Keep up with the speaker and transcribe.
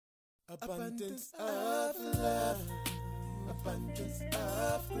Abundance of love, abundance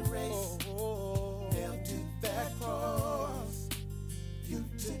of grace. Nailed to that cross, you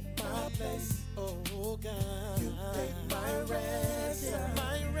took my place. Oh God, you paid my ransom.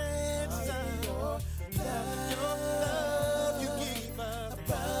 Your love, you gave us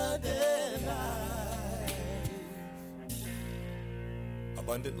abundant life.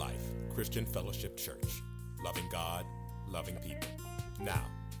 Abundant Life Christian Fellowship Church. Loving God, loving people. Now,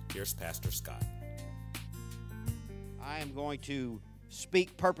 here's Pastor Scott. I am going to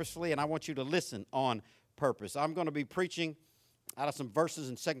speak purposefully, and I want you to listen on purpose. I'm going to be preaching out of some verses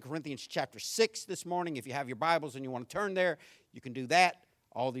in 2 Corinthians chapter 6 this morning. If you have your Bibles and you want to turn there, you can do that.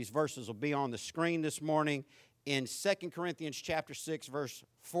 All these verses will be on the screen this morning. In 2 Corinthians chapter 6, verse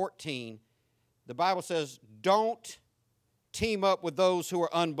 14, the Bible says, "Don't team up with those who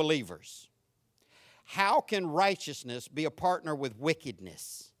are unbelievers. How can righteousness be a partner with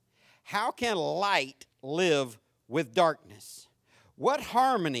wickedness? How can light live with darkness? What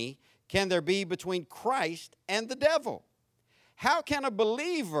harmony can there be between Christ and the devil? How can a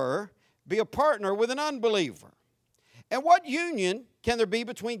believer be a partner with an unbeliever? And what union can there be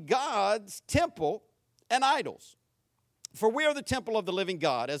between God's temple and idols? For we are the temple of the living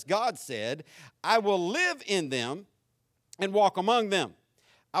God. As God said, I will live in them and walk among them.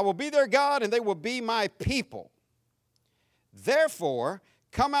 I will be their God, and they will be my people. Therefore,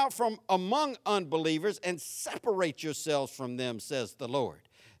 come out from among unbelievers and separate yourselves from them, says the Lord.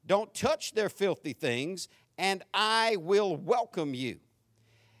 Don't touch their filthy things, and I will welcome you.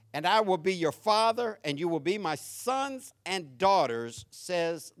 And I will be your father, and you will be my sons and daughters,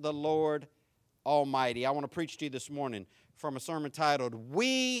 says the Lord Almighty." I want to preach to you this morning from a sermon titled,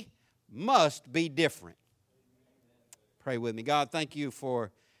 "We Must Be Different." Pray with me. God, thank you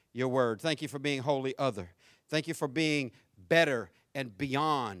for your word. Thank you for being wholly other. Thank you for being better and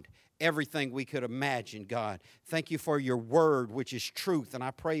beyond everything we could imagine, God. Thank you for your word, which is truth. And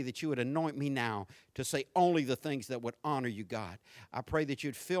I pray that you would anoint me now to say only the things that would honor you, God. I pray that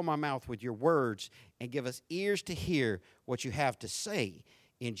you'd fill my mouth with your words and give us ears to hear what you have to say.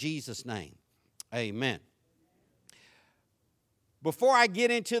 In Jesus' name, amen. Before I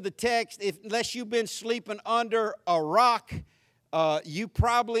get into the text, unless you've been sleeping under a rock, you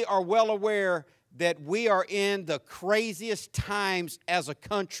probably are well aware that we are in the craziest times as a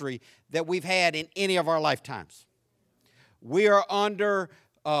country that we've had in any of our lifetimes. We are under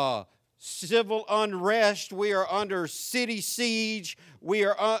civil unrest. We are under city siege.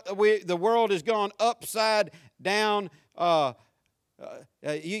 The world has gone upside down.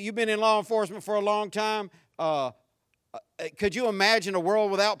 You've been in law enforcement for a long time. Could you imagine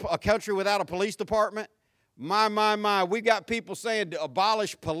a country without a police department? My. We've got people saying to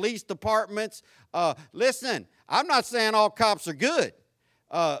abolish police departments. Listen, I'm not saying all cops are good.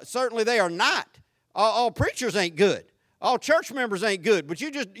 Certainly they are not. All preachers ain't good. All church members ain't good. But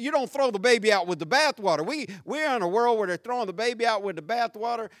you don't throw the baby out with the bathwater. We're in a world where they're throwing the baby out with the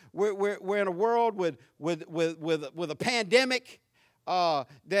bathwater. We're in a world with a pandemic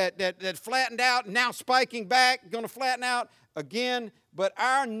that flattened out, and now spiking back, going to flatten out again. But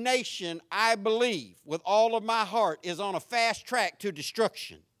our nation, I believe, with all of my heart, is on a fast track to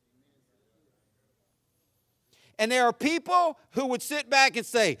destruction. And there are people who would sit back and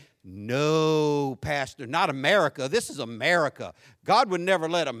say, "No, Pastor, not America. This is America. God would never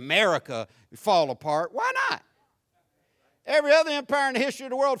let America fall apart." Why not? Every other empire in the history of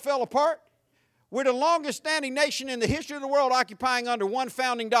the world fell apart. We're the longest standing nation in the history of the world occupying under one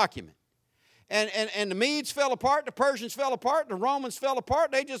founding document. And the Medes fell apart, the Persians fell apart, the Romans fell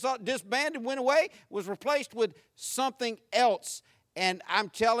apart. They just disbanded, went away, was replaced with something else. And I'm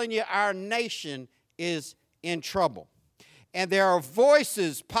telling you, our nation is in trouble. And there are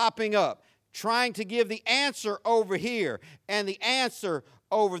voices popping up trying to give the answer over here and the answer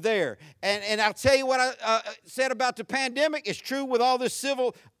over there. And I'll tell you what I said about the pandemic is true with all this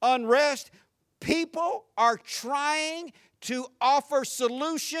civil unrest. People are trying to offer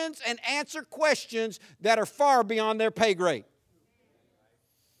solutions and answer questions that are far beyond their pay grade.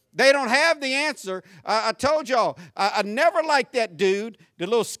 They don't have the answer. I told y'all, I never liked that dude, the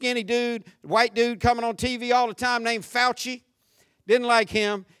little skinny dude, white dude coming on TV all the time named Fauci. Didn't like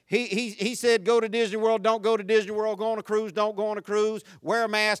him. He said, go to Disney World, don't go to Disney World, go on a cruise, don't go on a cruise, wear a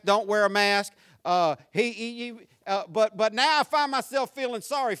mask, don't wear a mask. But now I find myself feeling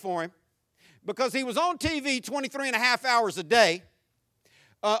sorry for him. Because he was on TV 23 and a half hours a day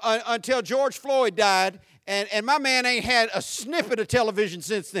until George Floyd died, and my man ain't had a snippet of television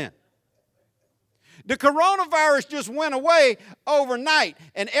since then. The coronavirus just went away overnight,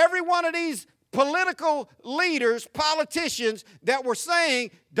 and every one of these political leaders, politicians that were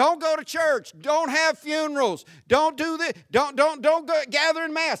saying, don't go to church, don't have funerals, don't do this, don't go gather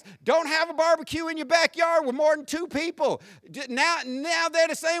in mass, don't have a barbecue in your backyard with more than 2 people. Now they're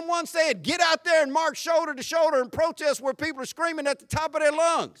the same ones saying, get out there and march shoulder to shoulder and protest where people are screaming at the top of their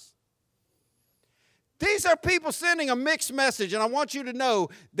lungs. These are people sending a mixed message, and I want you to know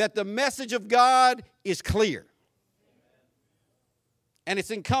that the message of God is clear. And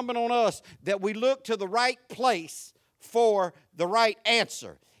it's incumbent on us that we look to the right place for the right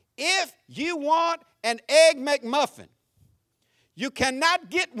answer. If you want an Egg McMuffin, you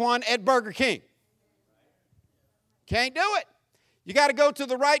cannot get one at Burger King. Can't do it. You got to go to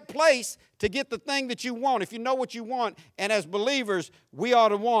the right place to get the thing that you want, if you know what you want. And as believers, we ought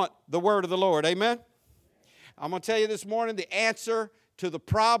to want the word of the Lord. Amen? I'm going to tell you this morning, the answer to the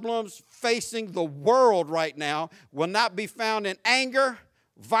problems facing the world right now will not be found in anger,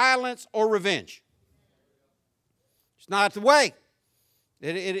 violence, or revenge. It's not the way.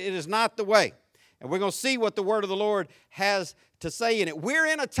 It is not the way. And we're going to see what the word of the Lord has to say in it. We're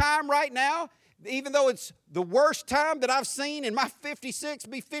in a time right now, even though it's the worst time that I've seen in my 56,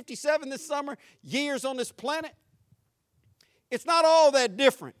 be 57 this summer, years on this planet. It's not all that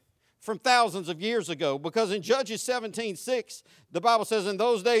different from thousands of years ago, because in Judges 17:6, the Bible says, in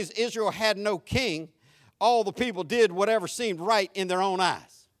those days Israel had no king. All the people did whatever seemed right in their own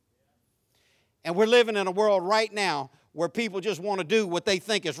eyes. And we're living in a world right now where people just want to do what they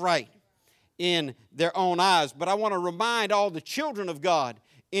think is right in their own eyes. But I want to remind all the children of God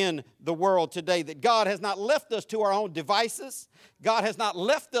in the world today that God has not left us to our own devices. God has not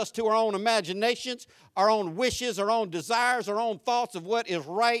left us to our own imaginations, our own wishes, our own desires, our own thoughts of what is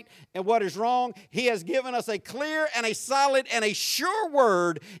right and what is wrong. He has given us a clear and a solid and a sure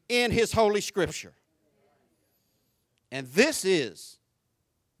word in His Holy Scripture. And this is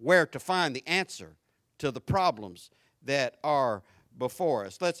where to find the answer to the problems that are before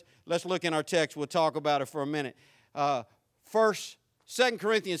us. Let's look in our text. We'll talk about it for a minute. 2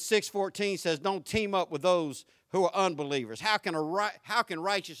 Corinthians 6:14 says, don't team up with those who are unbelievers. How can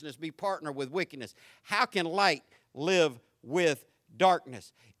righteousness be partnered with wickedness? How can light live with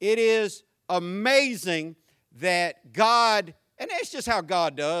darkness? It is amazing that God, and that's just how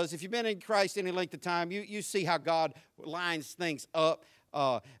God does. If you've been in Christ any length of time, you see how God lines things up.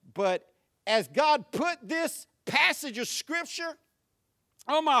 But as God put this passage of Scripture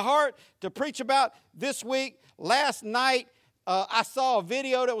on my heart to preach about this week, last night, I saw a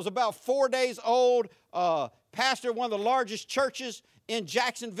video that was about 4 days old. Pastor of one of the largest churches in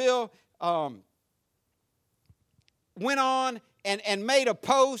Jacksonville went on and made a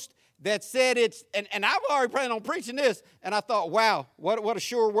post that said it's, and I've already planned on preaching this, and I thought, wow, what a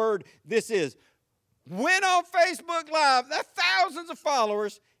sure word this is. Went on Facebook Live, that's thousands of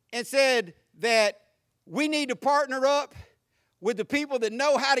followers, and said that we need to partner up with the people that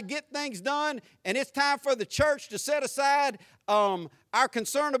know how to get things done, and it's time for the church to set aside our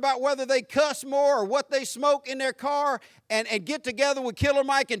concern about whether they cuss more or what they smoke in their car and get together with Killer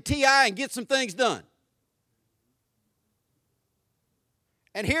Mike and T.I. and get some things done.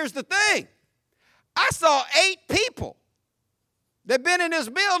 And here's the thing. I saw 8 people that have been in this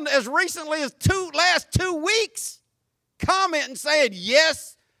building as recently as last 2 weeks commenting saying,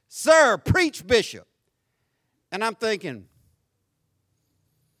 yes, sir, preach, Bishop. And I'm thinking,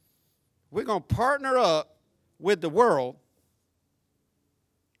 we're going to partner up with the world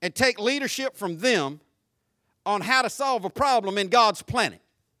and take leadership from them on how to solve a problem in God's planet.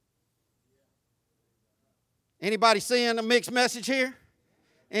 Anybody seeing a mixed message here?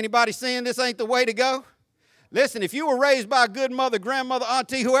 Anybody seeing this ain't the way to go? Listen, if you were raised by a good mother, grandmother,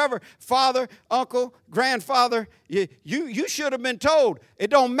 auntie, whoever, father, uncle, grandfather, you should have been told, it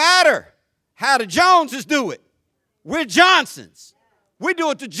don't matter how the Joneses do it. We're Johnsons. We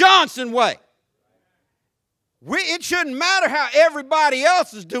do it the Johnson way. It shouldn't matter how everybody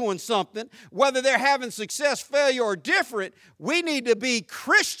else is doing something, whether they're having success, failure, or different. We need to be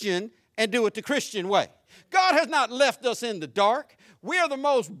Christian and do it the Christian way. God has not left us in the dark. We are the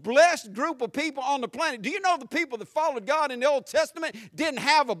most blessed group of people on the planet. Do you know the people that followed God in the Old Testament didn't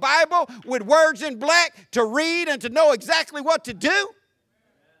have a Bible with words in black to read and to know exactly what to do?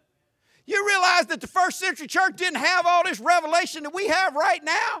 You realize that the first century church didn't have all this revelation that we have right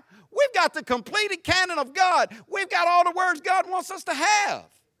now? We've got the completed canon of God. We've got all the words God wants us to have.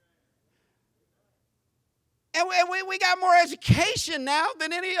 And we got more education now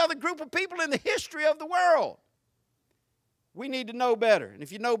than any other group of people in the history of the world. We need to know better. And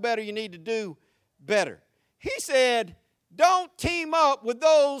if you know better, you need to do better. He said, don't team up with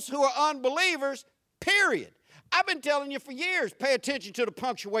those who are unbelievers, period. I've been telling you for years, pay attention to the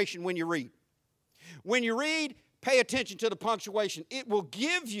punctuation when you read. When you read, pay attention to the punctuation. It will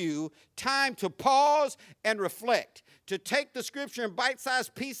give you time to pause and reflect, to take the scripture in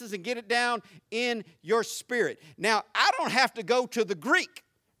bite-sized pieces and get it down in your spirit. Now, I don't have to go to the Greek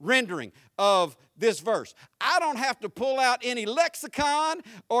rendering of this verse. I don't have to pull out any lexicon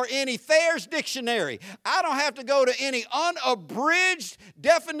or any Thayer's dictionary. I don't have to go to any unabridged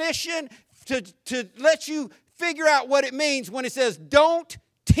definition to let you figure out what it means when it says, don't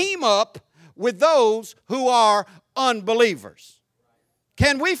team up with those who are unbelievers.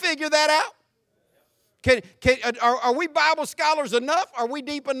 Can we figure that out? Are we Bible scholars enough? Are we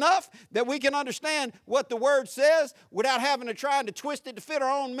deep enough that we can understand what the Word says without having to try to twist it to fit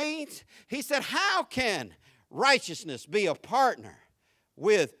our own means? He said, how can righteousness be a partner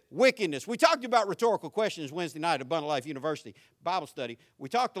with wickedness? We talked about rhetorical questions Wednesday night at Abundant Life University Bible study. We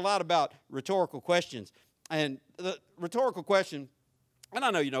talked a lot about rhetorical questions. And the rhetorical question, and I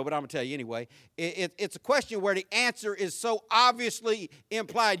know you know, but I'm going to tell you anyway, it's a question where the answer is so obviously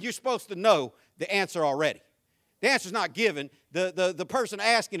implied, you're supposed to know the answer already. The answer's not given. The person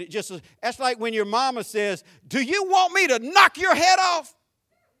asking it just, that's like when your mama says, do you want me to knock your head off?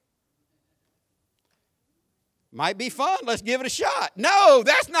 Might be fun. Let's give it a shot. No,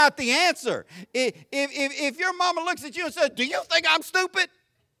 that's not the answer. If your mama looks at you and says, do you think I'm stupid?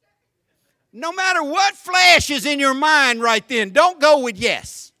 No matter what flashes in your mind right then, don't go with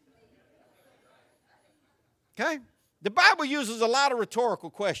yes. Okay? The Bible uses a lot of rhetorical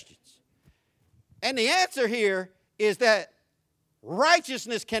questions. And the answer here is that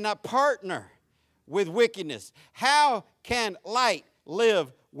righteousness cannot partner with wickedness. How can light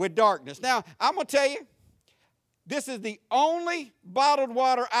live with darkness? Now, I'm going to tell you, this is the only bottled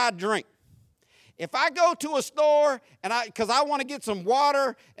water I drink. If I go to a store and because I want to get some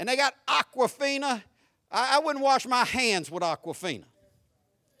water and they got Aquafina, I wouldn't wash my hands with Aquafina.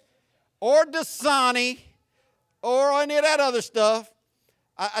 Or Dasani, or any of that other stuff.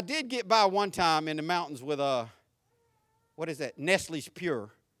 I did get by one time in the mountains with what is that? Nestle's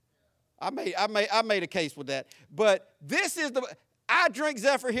Pure. I made a case with that. But I drink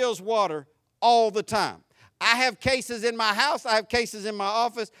Zephyr Hills water all the time. I have cases in my house. I have cases in my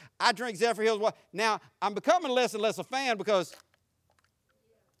office. I drink Zephyr Hills water. Now, I'm becoming less and less a fan because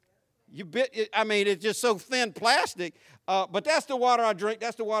it's just so thin plastic. But that's the water I drink.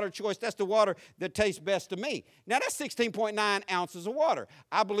 That's the water of choice. That's the water that tastes best to me. Now, that's 16.9 ounces of water.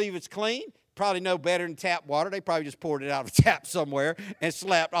 I believe it's clean. Probably no better than tap water. They probably just poured it out of a tap somewhere and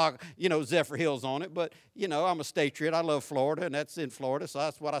slapped, Zephyr Hills on it. But, I'm a Statriot. I love Florida, and that's in Florida, so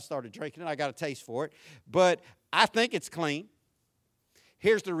that's what I started drinking, and I got a taste for it. But I think it's clean.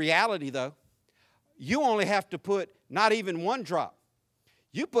 Here's the reality, though. You only have to put not even one drop.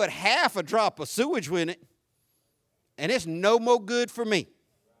 You put half a drop of sewage in it, and it's no more good for me.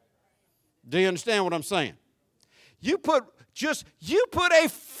 Do you understand what I'm saying? You put a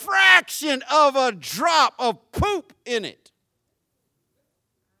fraction of a drop of poop in it.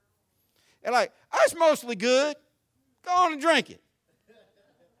 And it's mostly good. Go on and drink it.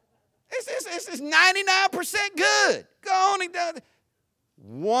 It's 99% good. Go on and do it.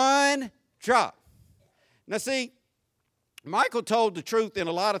 One drop. Now see, Michael told the truth in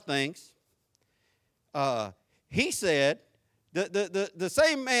a lot of things. He said, the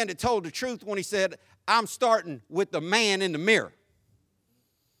same man that told the truth when he said, I'm starting with the man in the mirror.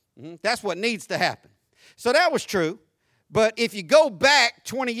 That's what needs to happen. So that was true. But if you go back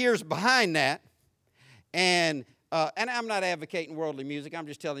 20 years behind that, and I'm not advocating worldly music, I'm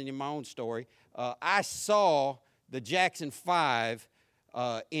just telling you my own story. I saw the Jackson 5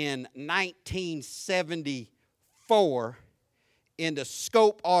 in 1974 in the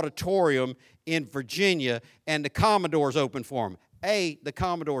Scope Auditorium in Virginia, and the Commodores opened for them. The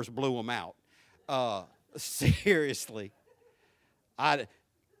Commodores blew them out. Seriously. That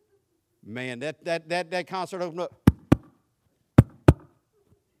concert opened up.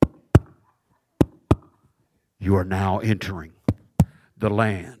 You are now entering the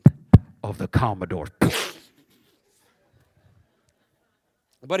land of the Commodores.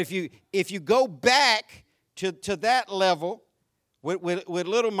 But if you go back to that level with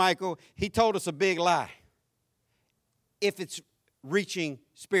little Michael, he told us a big lie. If it's reaching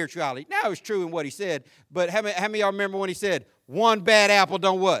spirituality. Now, it's true in what he said, but how many of y'all remember when he said, one bad apple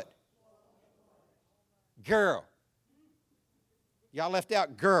don't what? Girl. Y'all left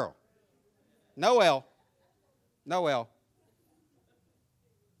out girl. No L. No L.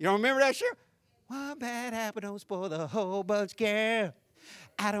 You don't remember that shit? One bad apple don't spoil the whole bunch, girl.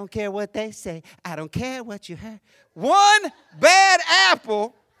 I don't care what they say. I don't care what you heard. One bad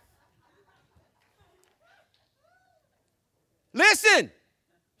apple. Listen,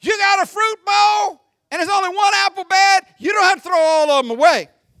 you got a fruit bowl and there's only one apple bad, you don't have to throw all of them away.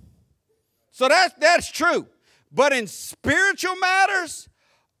 So that's true. But in spiritual matters,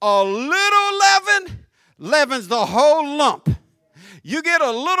 a little leaven leavens the whole lump. You get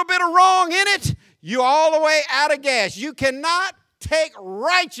a little bit of wrong in it, you're all the way out of gas. You cannot take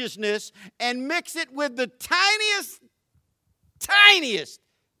righteousness and mix it with the tiniest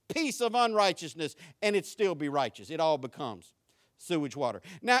piece of unrighteousness, and it still be righteous. It all becomes sewage water.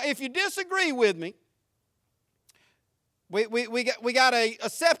 Now, if you disagree with me, we got a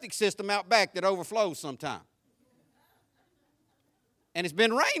septic system out back that overflows sometime. And it's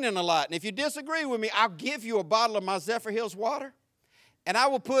been raining a lot. And if you disagree with me, I'll give you a bottle of my Zephyr Hills water, and I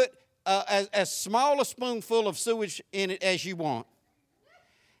will put as small a spoonful of sewage in it as you want.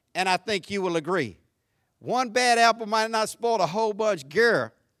 And I think you will agree. One bad apple might not spoil a whole bunch.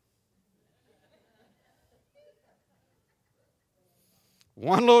 Girl.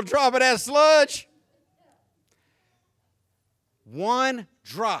 One little drop of that sludge. One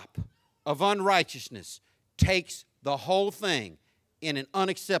drop of unrighteousness takes the whole thing in an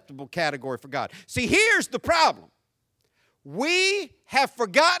unacceptable category for God. See, here's the problem. We have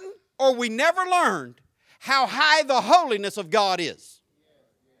forgotten, or we never learned, how high the holiness of God is.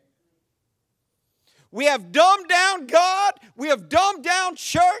 We have dumbed down God. We have dumbed down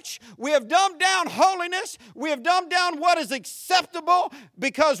church. We have dumbed down holiness. We have dumbed down what is acceptable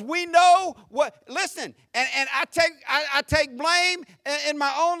because we know what. Listen, and I take blame in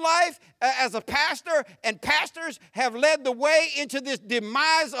my own life as a pastor, and pastors have led the way into this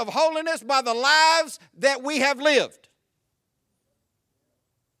demise of holiness by the lives that we have lived.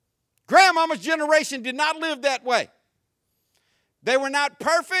 Grandmama's generation did not live that way. They were not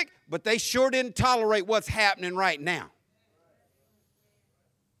perfect, but they sure didn't tolerate what's happening right now.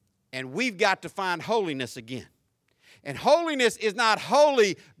 And we've got to find holiness again. And holiness is not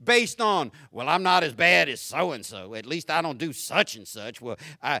holy based on, well, I'm not as bad as so-and-so. At least I don't do such and such. Well,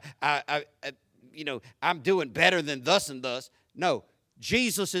 I'm doing better than thus and thus. No,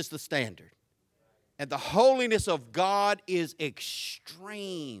 Jesus is the standard. And the holiness of God is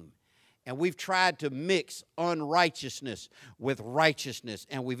extreme. And we've tried to mix unrighteousness with righteousness,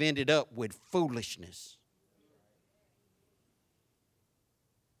 and we've ended up with foolishness.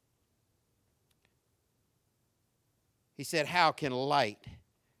 He said, how can light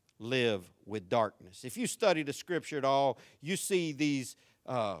live with darkness? If you study the scripture at all, you see these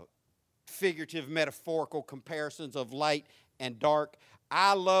figurative, metaphorical comparisons of light and dark.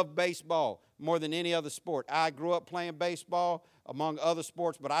 I love baseball more than any other sport. I grew up playing baseball among other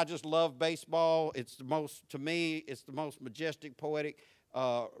sports, but I just love baseball. It's the most majestic, poetic.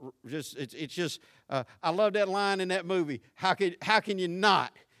 I love that line in that movie. How can you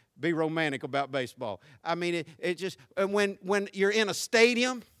not be romantic about baseball? I mean, it just, and when you're in a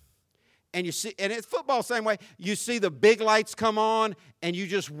stadium and you see, and it's football same way, you see the big lights come on and you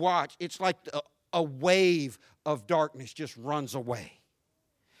just watch. It's like a wave of darkness just runs away.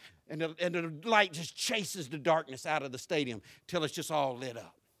 And the light just chases the darkness out of the stadium till it's just all lit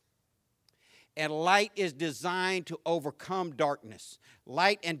up. And light is designed to overcome darkness.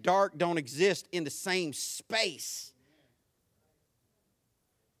 Light and dark don't exist in the same space.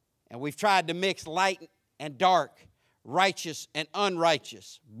 And we've tried to mix light and dark, righteous and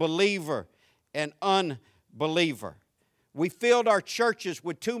unrighteous, believer and unbeliever. We filled our churches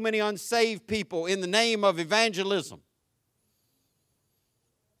with too many unsaved people in the name of evangelism.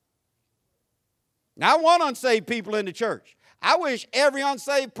 Now, I want unsaved people in the church. I wish every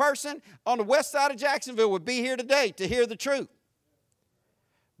unsaved person on the west side of Jacksonville would be here today to hear the truth.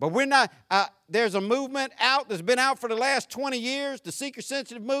 But we're not, there's a movement out that's been out for the last 20 years, the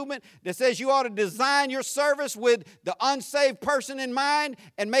seeker-sensitive movement, that says you ought to design your service with the unsaved person in mind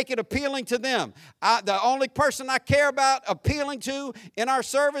and make it appealing to them. The only person I care about appealing to in our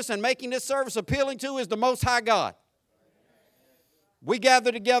service and making this service appealing to is the Most High God. We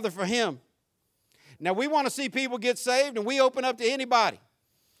gather together for Him. Now, we want to see people get saved, and we open up to anybody.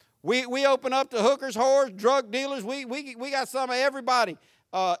 We open up to hookers, whores, drug dealers. We got some of everybody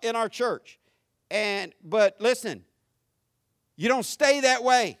in our church. But listen, you don't stay that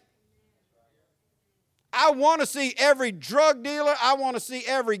way. I want to see every drug dealer. I want to see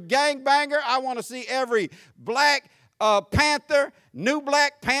every gangbanger. I want to see every Black Panther, new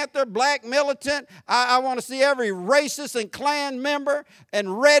Black Panther, black militant. I want to see every racist and Klan member and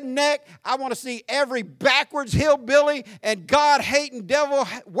redneck. I want to see every backwards hillbilly and God-hating,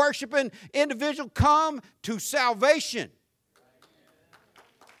 devil-worshiping individual come to salvation.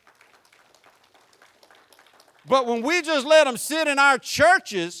 But when we just let them sit in our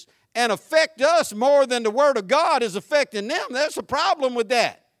churches and affect us more than the Word of God is affecting them, there's a problem with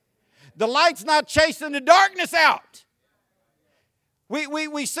that. The light's not chasing the darkness out. We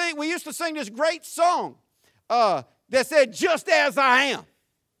used to sing this great song that said, just as I am,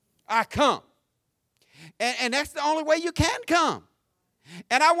 I come. And that's the only way you can come.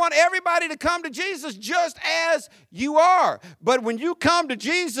 And I want everybody to come to Jesus just as you are. But when you come to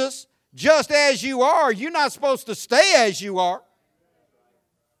Jesus just as you are, you're not supposed to stay as you are.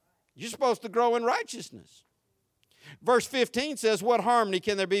 You're supposed to grow in righteousness. Verse 15 says, what harmony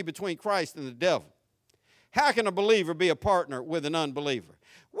can there be between Christ and the devil? How can a believer be a partner with an unbeliever?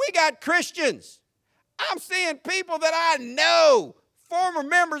 We got Christians. I'm seeing people that I know, former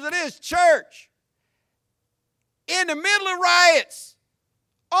members of this church, in the middle of riots,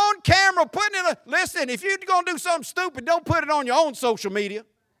 on camera, putting it. Listen, if you're going to do something stupid, don't put it on your own social media.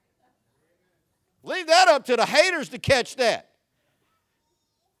 Leave that up to the haters to catch that.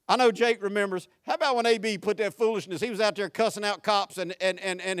 I know Jake remembers. How about when AB put that foolishness? He was out there cussing out cops and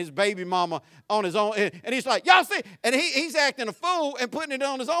his baby mama on his own. And he's like, y'all see? And he's acting a fool and putting it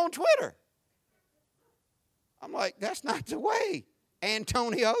on his own Twitter. I'm like, that's not the way,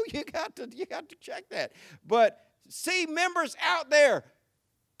 Antonio. You got to check that. But see members out there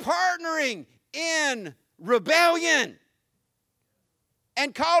partnering in rebellion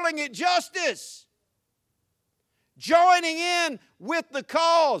and calling it justice. Joining in with the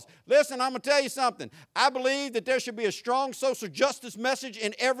cause. Listen, I'm going to tell you something. I believe that there should be a strong social justice message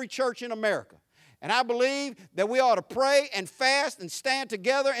in every church in America. And I believe that we ought to pray and fast and stand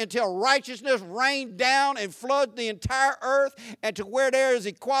together until righteousness rains down and floods the entire earth and to where there is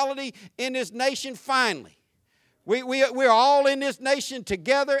equality in this nation finally. We're all in this nation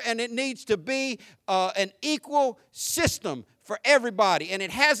together, and it needs to be an equal system for everybody. And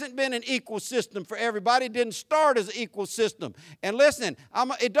it hasn't been an equal system for everybody. It didn't start as an equal system. And listen,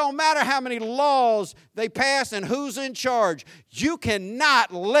 it don't matter how many laws they pass and who's in charge. You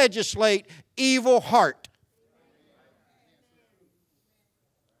cannot legislate evil heart.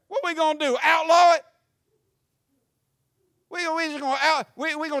 What are we going to do? Outlaw it?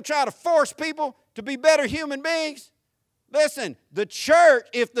 We're going to try to force people to be better human beings? Listen,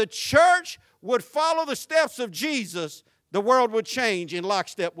 if the church would follow the steps of Jesus, the world would change in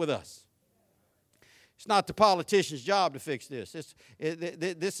lockstep with us. It's not the politician's job to fix this.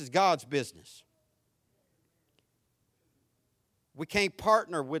 This is God's business. We can't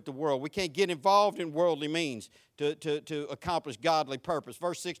partner with the world. We can't get involved in worldly means to accomplish godly purpose.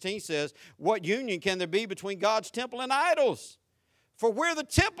 Verse 16 says, what union can there be between God's temple and idols? For we're the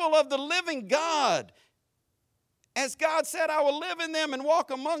temple of the living God. As God said, I will live in them and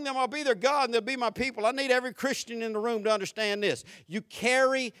walk among them. I'll be their God and they'll be my people. I need every Christian in the room to understand this. You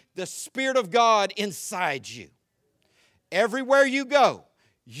carry the Spirit of God inside you. Everywhere you go,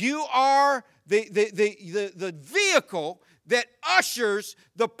 you are the vehicle that ushers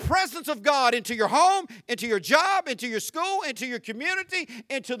the presence of God into your home, into your job, into your school, into your community,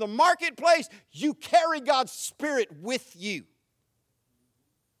 into the marketplace. You carry God's Spirit with you.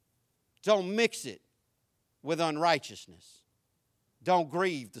 Don't mix it with unrighteousness. Don't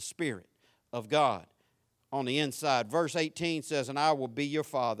grieve the Spirit of God on the inside. Verse 18 says, and I will be your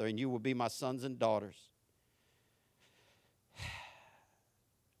father, and you will be my sons and daughters.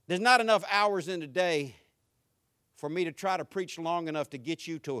 There's not enough hours in the day for me to try to preach long enough to get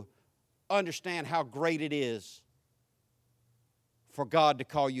you to understand how great it is for God to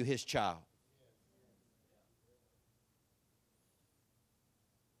call you His child.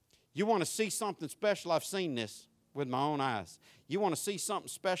 You want to see something special? I've seen this with my own eyes. You want to see something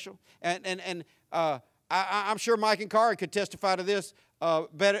special? And I'm sure Mike and Kari could testify to this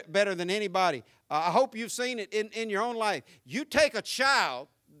better than anybody. I hope you've seen it in your own life. You take a child.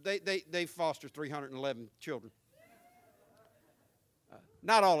 They foster 311 children.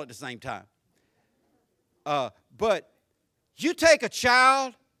 Not all at the same time. But you take a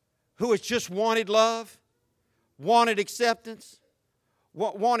child who has just wanted love, wanted acceptance,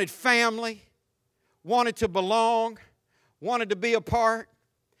 wanted family, wanted to belong, wanted to be a part,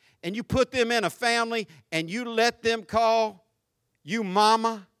 and you put them in a family and you let them call you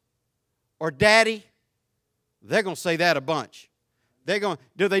mama or daddy, they're going to say that a bunch.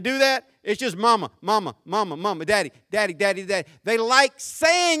 Do they do that? It's just mama, mama, mama, mama, daddy, daddy, daddy, daddy. They like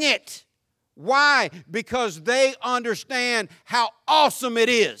saying it. Why? Because they understand how awesome it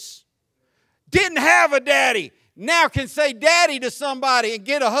is. Didn't have a daddy. Now can say daddy to somebody and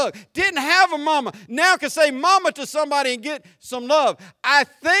get a hug. Didn't have a mama. Now can say mama to somebody and get some love. I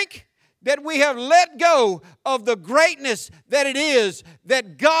think that we have let go of the greatness that it is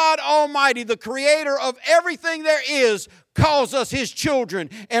that God Almighty, the creator of everything there is, calls us His children,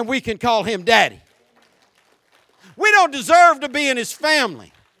 and we can call Him daddy. We don't deserve to be in His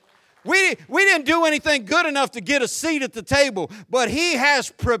family. We didn't do anything good enough to get a seat at the table, but he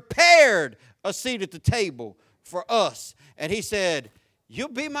has prepared a seat at the table for us. And he said, you'll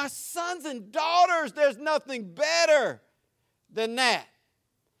be my sons and daughters. There's nothing better than that.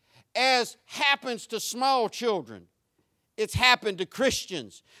 As happens to small children, it's happened to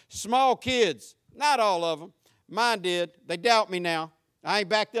Christians. Small kids, not all of them. Mine did. They doubt me now. I ain't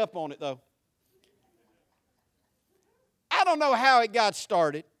backed up on it, though. I don't know how it got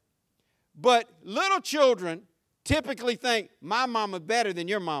started, but little children typically think, my mama's better than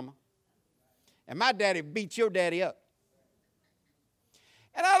your mama, and my daddy beat your daddy up.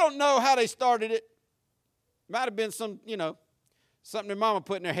 And I don't know how they started it. Might have been something their mama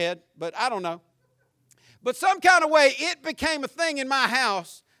put in their head, but I don't know. But some kind of way, it became a thing in my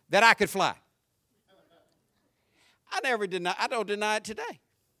house that I could fly. I don't deny it today.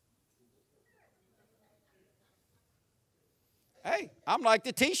 Hey, I'm like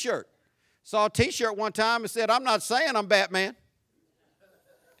the T-shirt. Saw a T-shirt one time and said, I'm not saying I'm Batman.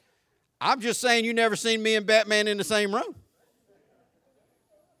 I'm just saying you never seen me and Batman in the same room.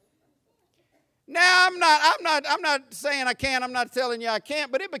 Now, I'm not saying I can't. I'm not telling you I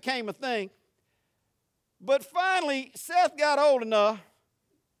can't, but it became a thing. But finally, Seth got old enough,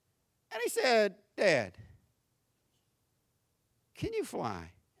 and he said, Dad, can you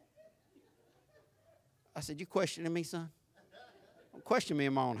fly? I said, you questioning me, son? Don't question me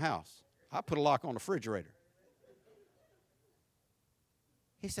in my own house. I put a lock on the refrigerator.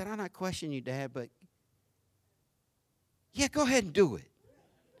 He said, I'm not questioning you, Dad, but yeah, go ahead and do it.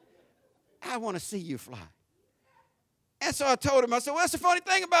 I want to see you fly. And so I told him, I said, well, that's the funny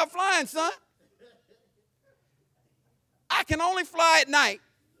thing about flying, son. I can only fly at night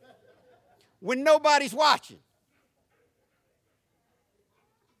when nobody's watching.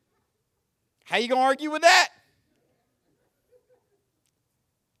 How you going to argue with that?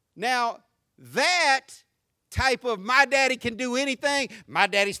 Now, that type of my daddy can do anything. My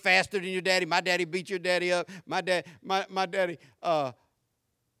daddy's faster than your daddy. My daddy beat your daddy up. My daddy, I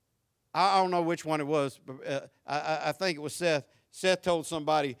don't know which one it was, but I think it was Seth. Seth told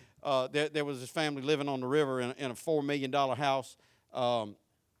somebody there was his family living on the river in a $4 million house, and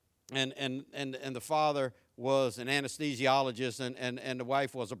the father was an anesthesiologist, and the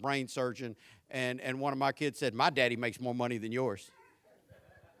wife was a brain surgeon, and one of my kids said, my daddy makes more money than yours.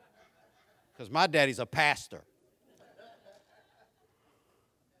 Because my daddy's a pastor.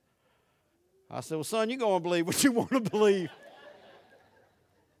 I said, well, son, you're going to believe what you want to believe.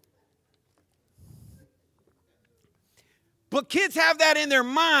 But kids have that in their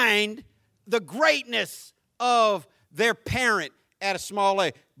mind, the greatness of their parent at a small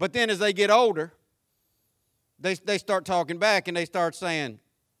age. But then as they get older, they start talking back and they start saying,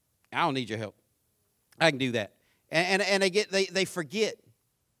 I don't need your help. I can do that. And they forget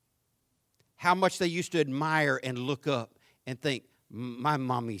how much they used to admire and look up and think, my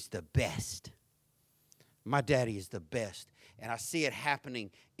mommy's the best. My daddy is the best. And I see it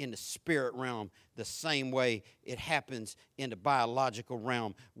happening in the spirit realm the same way it happens in the biological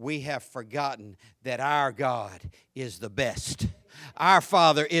realm. We have forgotten that our God is the best. Our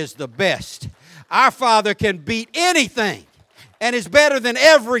Father is the best. Our Father can beat anything and is better than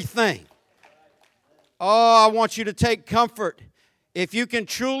everything. Oh, I want you to take comfort if you can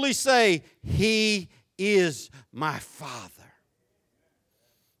truly say, He is my Father.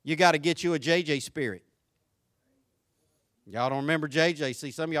 You got to get you a JJ spirit. Y'all don't remember JJ.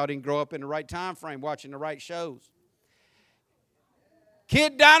 See, some of y'all didn't grow up in the right time frame watching the right shows.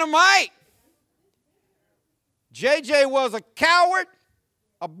 Kid Dynamite. JJ was a coward,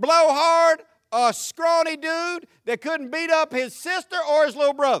 a blowhard, a scrawny dude that couldn't beat up his sister or his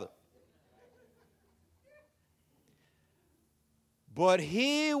little brother. But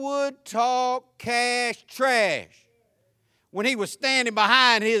he would talk cash trash when he was standing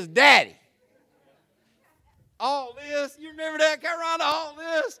behind his daddy. All this, you remember that, Carolina? All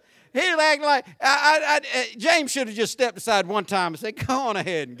this. He was acting like, James should have just stepped aside one time and said, go on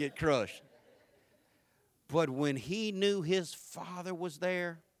ahead and get crushed. But when he knew his father was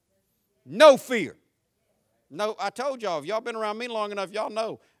there, no fear. No, I told y'all, if y'all been around me long enough, y'all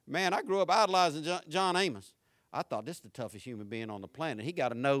know, man, I grew up idolizing John Amos. I thought this is the toughest human being on the planet. He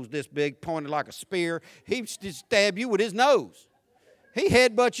got a nose this big, pointed like a spear. He'd stab you with his nose. He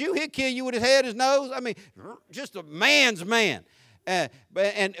headbutts you. He'll kill you with his head, his nose. I mean, just a man's man. And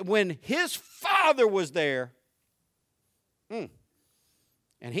when his father was there, and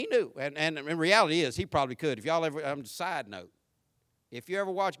he knew, and the reality is he probably could. If y'all ever, side note, if you ever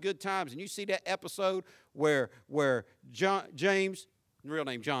watch Good Times and you see that episode where James, real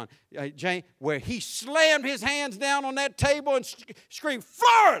name John, James, where he slammed his hands down on that table and screamed,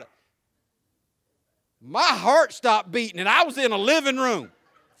 Florida! My heart stopped beating, and I was in a living room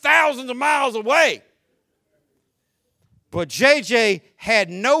thousands of miles away. But JJ had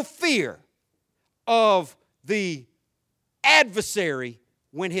no fear of the adversary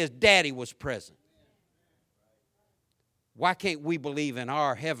when his daddy was present. Why can't we believe in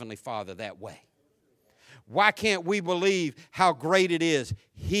our Heavenly Father that way? Why can't we believe how great it is?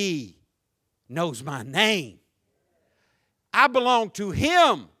 He knows my name. I belong to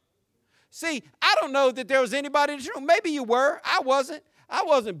Him. See, I don't know that there was anybody in this room. Maybe you were. I wasn't. I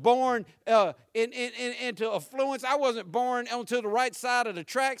wasn't born into affluence. I wasn't born onto the right side of the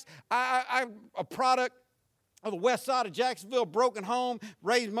tracks. I'm a product of the west side of Jacksonville, broken home,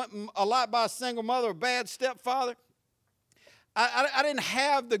 raised a lot by a single mother, a bad stepfather. I didn't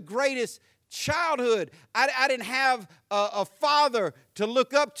have the greatest childhood. I didn't have a father to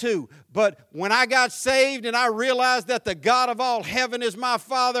look up to. But when I got saved and I realized that the God of all heaven is my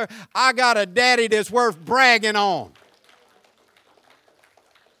Father, I got a daddy that's worth bragging on.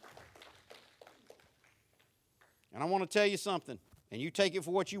 And I want to tell you something, and you take it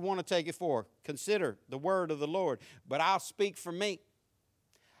for what you want to take it for. Consider the word of the Lord. But I'll speak for me.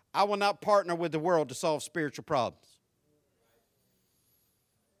 I will not partner with the world to solve spiritual problems.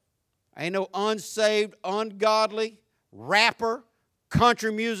 I ain't no unsaved, ungodly rapper,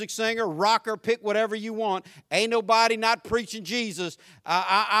 country music singer, rocker, pick whatever you want. Ain't nobody not preaching Jesus.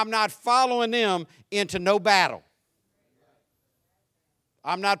 I'm not following them into no battle.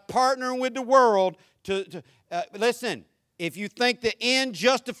 I'm not partnering with the world to listen, if you think the end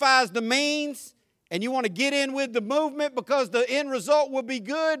justifies the means and you want to get in with the movement because the end result will be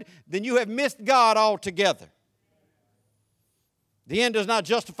good, then you have missed God altogether. The end does not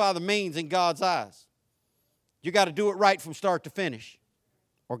justify the means in God's eyes. You got to do it right from start to finish,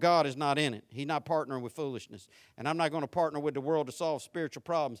 or God is not in it. He's not partnering with foolishness. And I'm not going to partner with the world to solve spiritual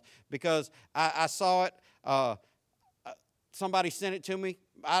problems because I saw it. Somebody sent it to me.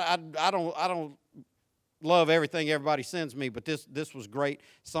 I don't love everything everybody sends me, but this was great.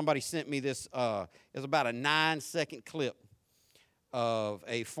 Somebody sent me this. It's about a 9-second clip of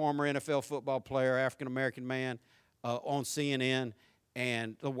a former NFL football player, African-American man, on CNN,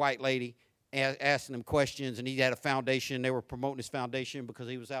 and the white lady asking him questions, and he had a foundation. They were promoting his foundation because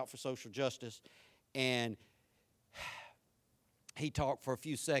he was out for social justice, and he talked for a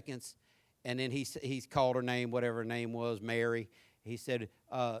few seconds, and then he called her name, whatever her name was, Mary. He said,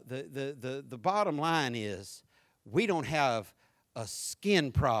 the bottom line is we don't have a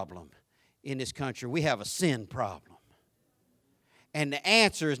skin problem in this country. We have a sin problem. And the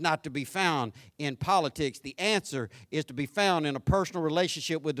answer is not to be found in politics. The answer is to be found in a personal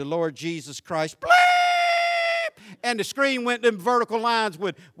relationship with the Lord Jesus Christ. Bleep! And the screen went in vertical lines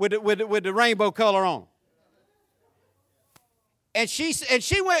with the rainbow color on. And she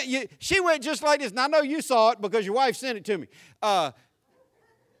went just like this. And I know you saw it because your wife sent it to me. And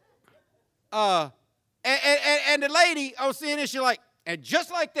the lady on CNN, she's like, and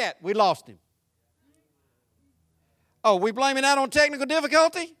just like that, we lost him. Oh, we blaming that on technical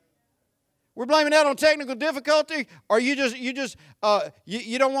difficulty? We're blaming that on technical difficulty? Or you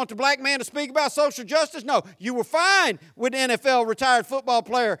don't want the black man to speak about social justice? No, you were fine with an NFL retired football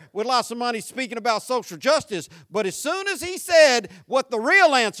player with lots of money speaking about social justice. But as soon as he said what the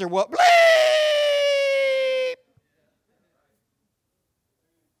real answer was, bleep!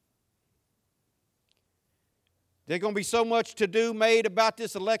 There's going to be so much to do made about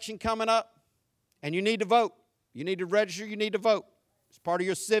this election coming up, and you need to vote. You need to register. You need to vote. It's part of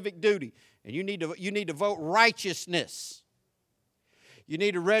your civic duty. And you need to vote righteousness. You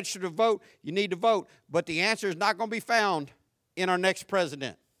need to register to vote. You need to vote. But the answer is not going to be found in our next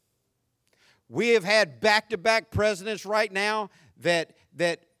president. We have had back-to-back presidents right now that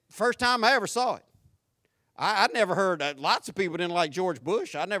first time I ever saw it. I never heard, lots of people didn't like George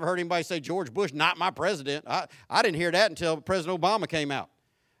Bush. I never heard anybody say, George Bush, not my president. I didn't hear that until President Obama came out.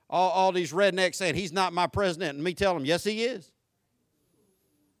 All these rednecks saying, he's not my president. And me telling them, yes, he is.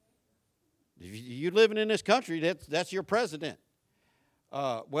 If you're living in this country, that's your president.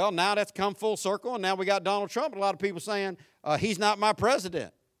 Well, now that's come full circle, and now we got Donald Trump. A lot of people saying, he's not my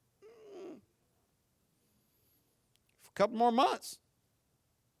president. For a couple more months.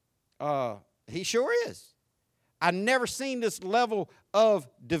 He sure is. I've never seen this level of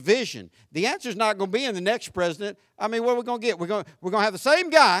division. The answer is not going to be in the next president. I mean, what are we going to get? We're going to have the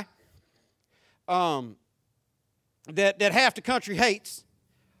same guy that half the country hates,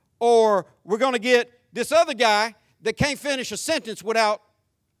 or we're going to get this other guy that can't finish a sentence without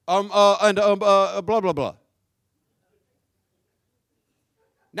blah, blah, blah.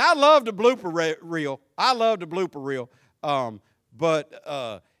 Now, I love the blooper reel. I love the blooper reel.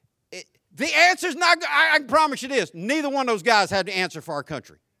 But The answer's not, I can promise you this, neither one of those guys had the answer for our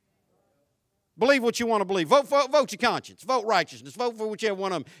country. Believe what you want to believe. Vote your conscience. Vote righteousness. Vote for whichever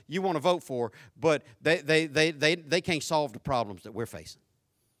one of them you want to vote for. But they can't solve the problems that we're facing.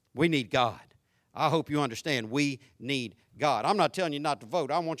 We need God. I hope you understand. We need God. I'm not telling you not to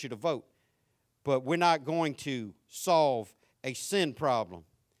vote. I want you to vote. But we're not going to solve a sin problem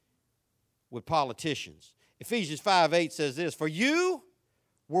with politicians. Ephesians 5:8 says this, for you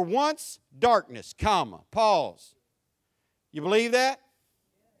were once darkness, comma, pause. You believe that?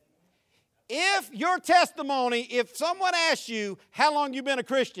 If your testimony, if someone asks you how long you've been a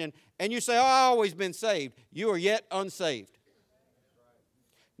Christian, and you say, oh, I've always been saved, you are yet unsaved.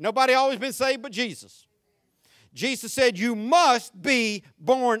 Nobody always been saved but Jesus. Jesus said you must be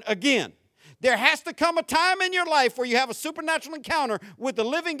born again. There has to come a time in your life where you have a supernatural encounter with the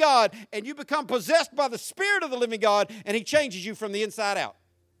living God and you become possessed by the Spirit of the living God and He changes you from the inside out.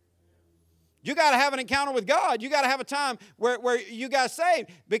 You got to have an encounter with God. You got to have a time where you got saved.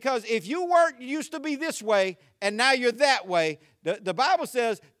 Because if you used to be this way and now you're that way, the Bible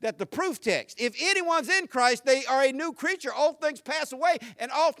says that the proof text, if anyone's in Christ, they are a new creature. Old things pass away and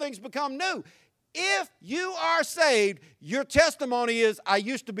all things become new. If you are saved, your testimony is, I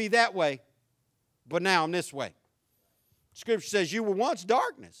used to be that way, but now I'm this way. Scripture says you were once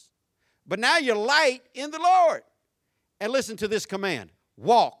darkness, but now you're light in the Lord. And listen to this command,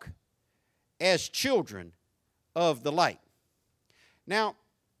 walk as children of the light. Now,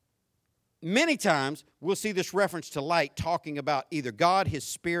 many times we'll see this reference to light talking about either God, His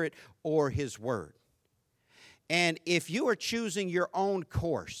Spirit, or His Word. And if you are choosing your own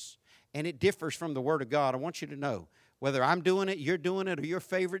course, and it differs from the Word of God, I want you to know, whether I'm doing it, you're doing it, or your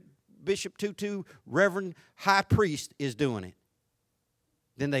favorite Bishop Tutu, Reverend High Priest is doing it,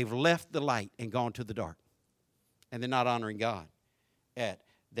 then they've left the light and gone to the dark. And they're not honoring God at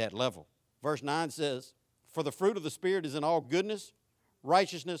that level. Verse 9 says, for the fruit of the Spirit is in all goodness,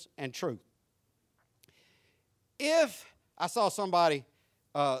 righteousness, and truth. If I saw somebody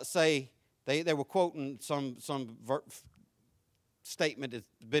say, they were quoting some statement that's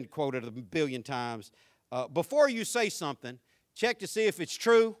been quoted a billion times, before you say something, check to see if it's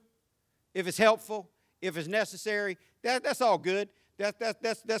true, if it's helpful, if it's necessary. That's all good.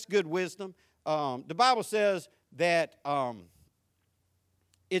 That's good wisdom. The Bible says that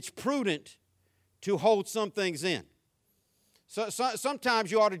it's prudent to hold some things in. So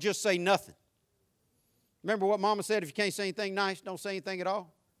sometimes you ought to just say nothing. Remember what Mama said, if you can't say anything nice, don't say anything at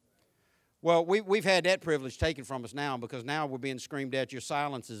all? Well, we've had that privilege taken from us now because now we're being screamed at, your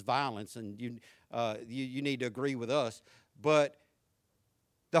silence is violence, and you need to agree with us. But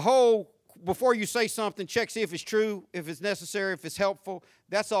the whole, before you say something, check, see if it's true, if it's necessary, if it's helpful.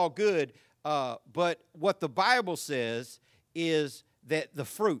 That's all good. But what the Bible says is that the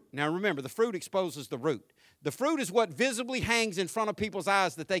fruit, now remember, the fruit exposes the root. The fruit is what visibly hangs in front of people's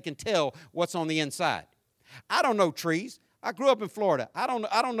eyes that they can tell what's on the inside. I don't know trees. I grew up in Florida. I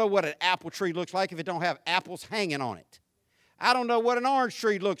don't know what an apple tree looks like if it don't have apples hanging on it. I don't know what an orange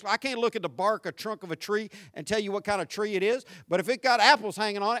tree looks like. I can't look at the bark or trunk of a tree and tell you what kind of tree it is, but if it got apples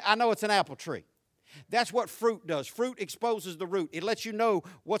hanging on it, I know it's an apple tree. That's what fruit does. Fruit exposes the root. It lets you know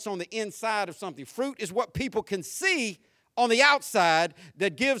what's on the inside of something. Fruit is what people can see on the outside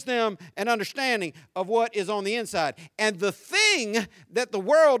that gives them an understanding of what is on the inside. And the thing that the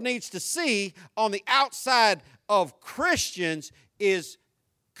world needs to see on the outside of Christians is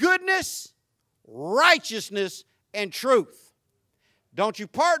goodness, righteousness, and truth. Don't you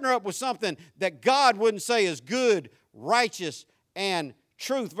partner up with something that God wouldn't say is good, righteous, and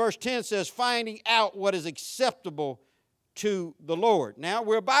truth. Verse 10 says, finding out what is acceptable to the Lord. Now,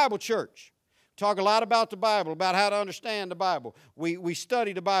 we're a Bible church. Talk a lot about the Bible, about how to understand the Bible. We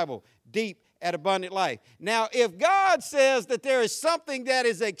study the Bible deep at Abundant Life. Now, if God says that there is something that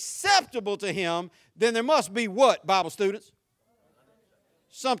is acceptable to Him, then there must be what, Bible students?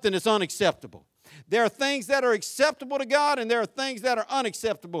 Something that's unacceptable. There are things that are acceptable to God, and there are things that are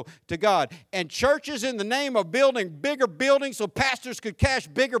unacceptable to God. And churches, in the name of building bigger buildings so pastors could cash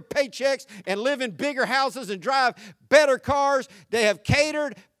bigger paychecks and live in bigger houses and drive better cars, they have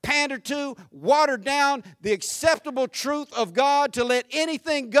catered, pandered to, watered down the acceptable truth of God to let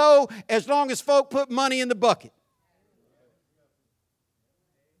anything go as long as folk put money in the bucket.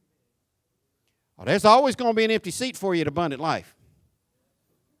 Well, there's always going to be an empty seat for you at Abundant Life.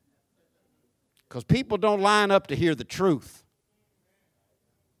 Because people don't line up to hear the truth.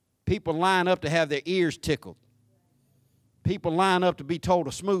 People line up to have their ears tickled. People line up to be told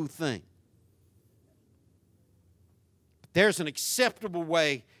a smooth thing. There's an acceptable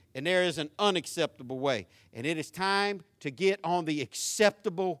way and there is an unacceptable way. And it is time to get on the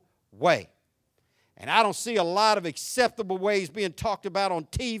acceptable way. And I don't see a lot of acceptable ways being talked about on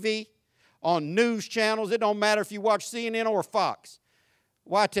TV, on news channels. It don't matter if you watch CNN or Fox.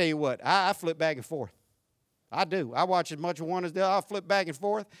 Well, I tell you what, I flip back and forth. I do. I watch as much of one as the other. I flip back and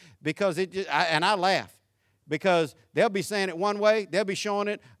forth because and I laugh. Because they'll be saying it one way, they'll be showing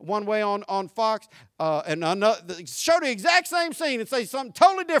it one way on Fox, and another, show the exact same scene and say something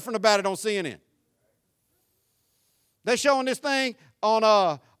totally different about it on CNN. They're showing this thing on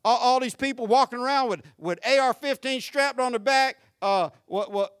all these people walking around with AR-15 strapped on their back,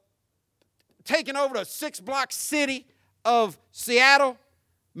 taking over the 6-block city of Seattle,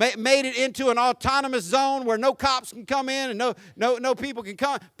 made it into an autonomous zone where no cops can come in and no people can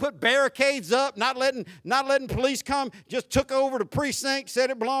come. Put barricades up, not letting police come. Just took over the precinct, said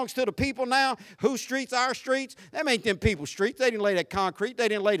it belongs to the people now. Whose streets? Our streets. That ain't them people's streets. They didn't lay that concrete. They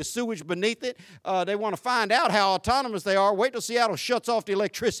didn't lay the sewage beneath it. They want to find out how autonomous they are. Wait till Seattle shuts off the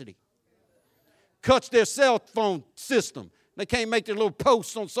electricity, cuts their cell phone system. They can't make their little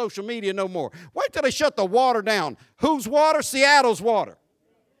posts on social media no more. Wait till they shut the water down. Whose water? Seattle's water.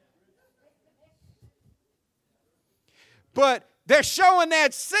 But they're showing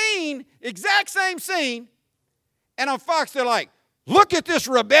that scene, exact same scene, and on Fox they're like, look at this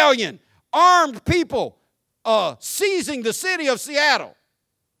rebellion, armed people seizing the city of Seattle.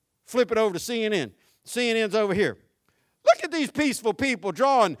 Flip it over to CNN. CNN's over here. Look at these peaceful people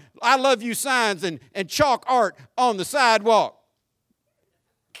drawing I love you signs and chalk art on the sidewalk.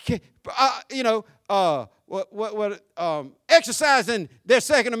 Exercising their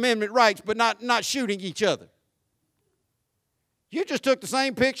Second Amendment rights but not shooting each other. You just took the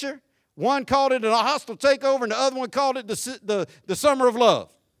same picture. One called it a hostile takeover, and the other one called it the summer of love.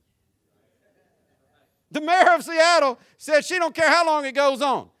 The mayor of Seattle said she don't care how long it goes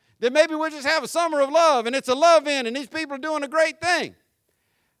on. That maybe we'll just have a summer of love, and it's a love-in, and these people are doing a great thing.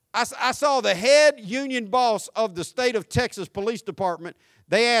 I saw the head union boss of the state of Texas Police Department.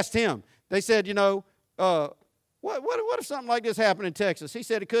 They asked him. They said, what if something like this happened in Texas? He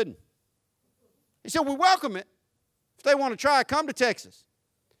said it couldn't. He said, we welcome it. If they want to try, come to Texas.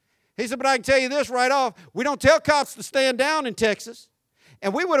 He said, but I can tell you this right off. We don't tell cops to stand down in Texas.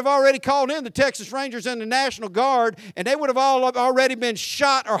 And we would have already called in the Texas Rangers and the National Guard, and they would have all already been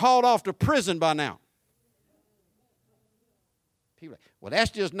shot or hauled off to prison by now. People are like, well,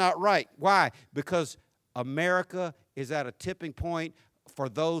 that's just not right. Why? Because America is at a tipping point for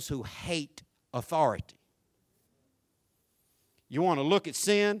those who hate authority. You want to look at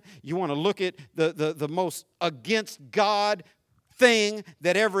sin? You want to look at the most against God thing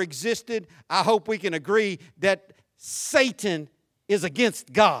that ever existed? I hope we can agree that Satan is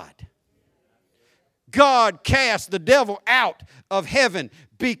against God. God cast the devil out of heaven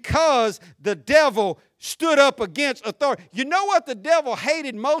because the devil stood up against authority. You know what the devil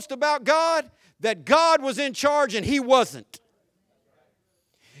hated most about God? That God was in charge and he wasn't.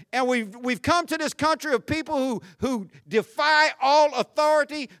 And we've come to this country of people who defy all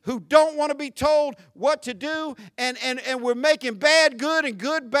authority, who don't want to be told what to do, and we're making bad good and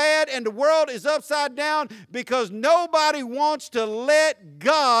good bad, and the world is upside down because nobody wants to let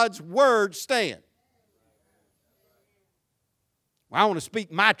God's word stand. Well, I want to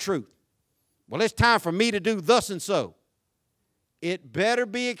speak my truth. Well, it's time for me to do thus and so. It better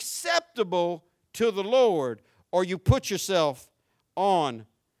be acceptable to the Lord, or you put yourself on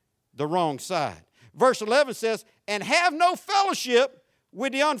the wrong side. Verse 11 says, and have no fellowship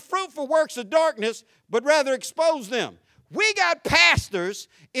with the unfruitful works of darkness, but rather expose them. We got pastors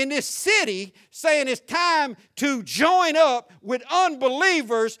in this city saying it's time to join up with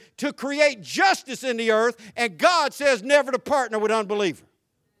unbelievers to create justice in the earth, and God says never to partner with unbelievers.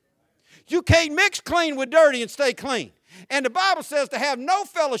 You can't mix clean with dirty and stay clean. And the Bible says to have no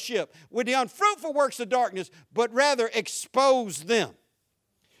fellowship with the unfruitful works of darkness, but rather expose them.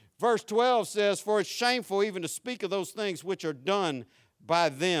 Verse 12 says, for it's shameful even to speak of those things which are done by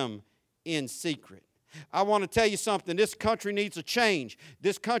them in secret. I want to tell you something. This country needs a change.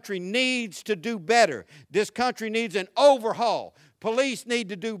 This country needs to do better. This country needs an overhaul. Police need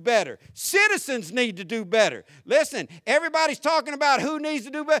to do better. Citizens need to do better. Listen, everybody's talking about who needs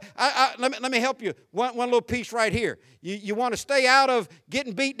to do better. Let me help you. One little piece right here. You want to stay out of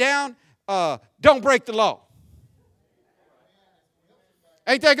getting beat down? Don't break the law.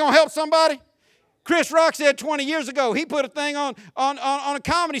 Ain't that going to help somebody? Chris Rock said 20 years ago, he put a thing on a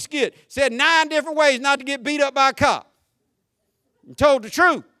comedy skit, said 9 different ways not to get beat up by a cop. And told the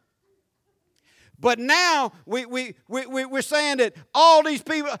truth. But now we're saying that all these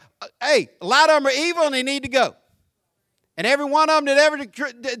people, a lot of them are evil and they need to go. And every one of them that ever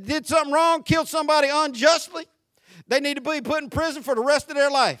did something wrong, killed somebody unjustly, they need to be put in prison for the rest of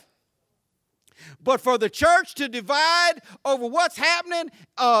their life. But for the church to divide over what's happening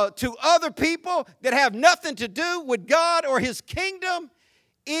to other people that have nothing to do with God or his kingdom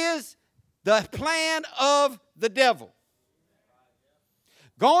is the plan of the devil.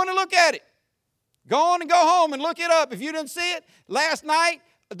 Go on and look at it. Go on and go home and look it up. If you didn't see it, last night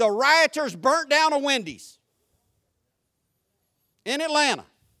the rioters burnt down a Wendy's in Atlanta.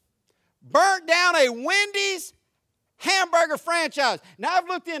 Burnt down a Wendy's hamburger franchise. Now, I've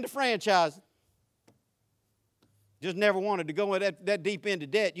looked into franchising. Just never wanted to go that deep into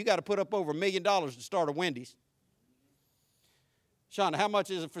debt. You got to put up over $1 million to start a Wendy's. Shonda, how much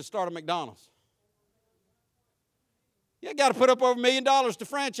is it for to start a McDonald's? You got to put up over $1 million to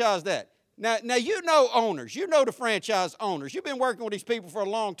franchise that. Now you know owners. You know the franchise owners. You've been working with these people for a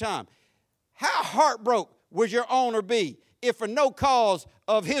long time. How heartbroken would your owner be if for no cause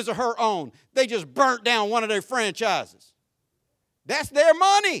of his or her own, they just burnt down one of their franchises? That's their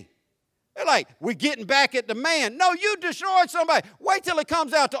money. They're like, we're getting back at the man. No, you destroyed somebody. Wait till it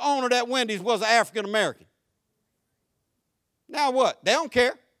comes out the owner of that Wendy's was an African American. Now what? They don't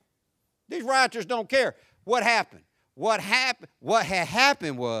care. These rioters don't care. What happened? What had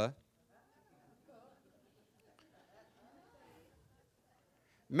happened was,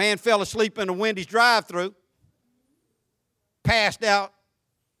 man fell asleep in the Wendy's drive-thru, passed out.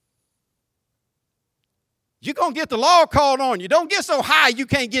 You're going to get the law called on you. Don't get so high you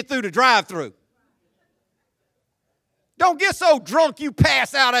can't get through the drive-thru. Don't get so drunk you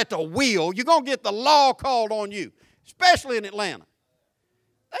pass out at the wheel. You're going to get the law called on you, especially in Atlanta.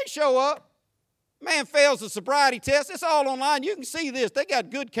 They show up. Man fails the sobriety test. It's all online. You can see this. They got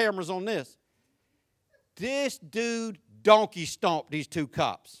good cameras on this. This dude donkey stomped these two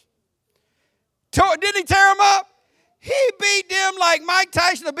cops. Didn't he tear them up? He beat them like Mike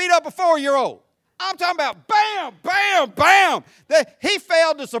Tyson to beat up a 4-year-old. I'm talking about bam, bam, bam. He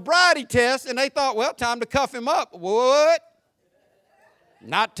failed the sobriety test, and they thought, well, time to cuff him up. What?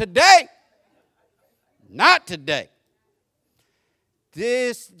 Not today. Not today.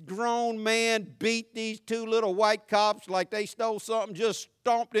 This grown man beat these two little white cops like they stole something, just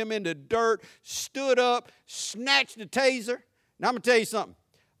stomped them in the dirt, stood up, snatched the taser. Now, I'm going to tell you something.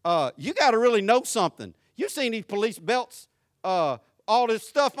 You got to really know something. You've seen these police belts, all this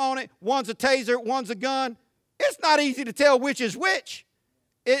stuff on it. One's a taser, one's a gun. It's not easy to tell which is which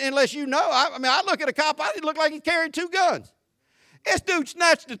unless you know. I look at a cop, I didn't look like he carried 2 guns. This dude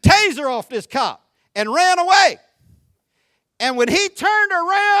snatched the taser off this cop and ran away. And when he turned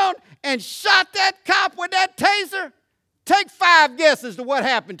around and shot that cop with that taser, take 5 guesses to what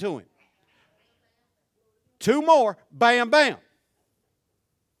happened to him. 2 more, bam, bam.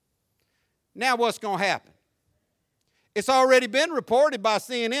 Now what's going to happen? It's already been reported by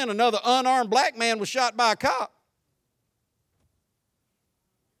CNN another unarmed black man was shot by a cop.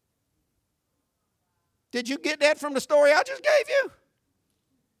 Did you get that from the story I just gave you?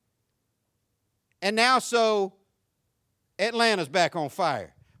 And now so Atlanta's back on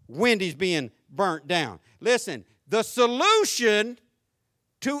fire. Wendy's being burnt down. Listen, the solution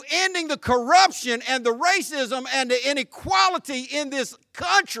to ending the corruption and the racism and the inequality in this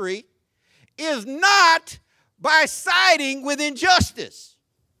country is not by siding with injustice.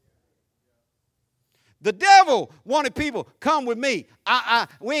 The devil wanted people, come with me.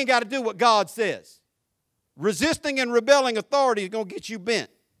 We ain't got to do what God says. Resisting and rebelling authority is going to get you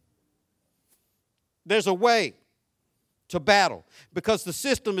bent. There's a way to battle because the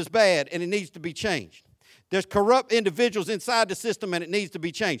system is bad and it needs to be changed. There's corrupt individuals inside the system and it needs to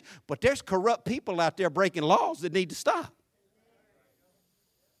be changed. But there's corrupt people out there breaking laws that need to stop.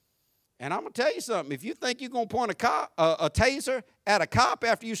 And I'm going to tell you something. If you think you're going to point a taser at a cop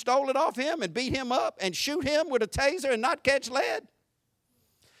after you stole it off him and beat him up and shoot him with a taser and not catch lead,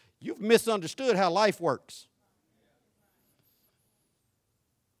 you've misunderstood how life works.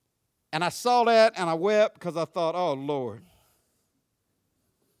 And I saw that and I wept because I thought, oh, Lord.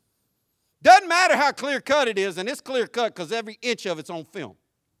 Doesn't matter how clear-cut it is, and it's clear-cut because every inch of it's on film.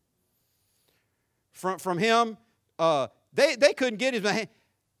 From him, they couldn't get his hand.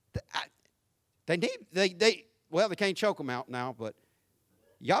 They can't choke him out now, but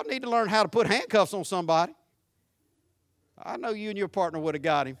y'all need to learn how to put handcuffs on somebody. I know you and your partner would have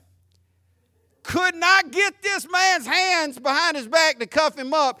got him. Could not get this man's hands behind his back to cuff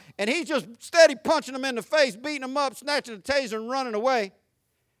him up, and he's just steady punching him in the face, beating him up, snatching the taser and running away.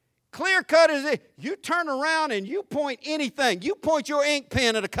 Clear cut as it. You turn around and you point anything. You point your ink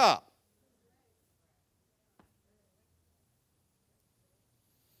pen at a cop.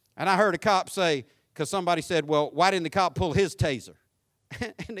 And I heard a cop say, because somebody said, well, why didn't the cop pull his taser?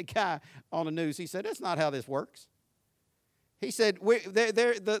 And the guy on the news, he said, that's not how this works. He said,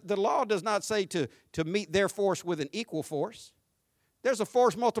 the law does not say to meet their force with an equal force. There's a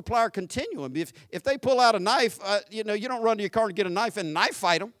force multiplier continuum. If they pull out a knife, you don't run to your car and get a knife and knife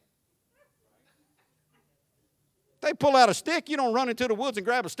fight them. If they pull out a stick, you don't run into the woods and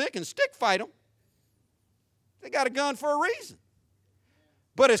grab a stick and stick fight them. They got a gun for a reason.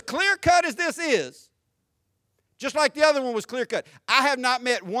 But as clear cut as this is, just like the other one was clear cut, I have not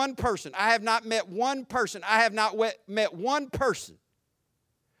met one person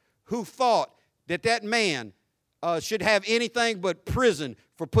who thought that man should have anything but prison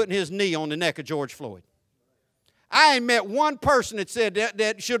for putting his knee on the neck of George Floyd. I ain't met one person that said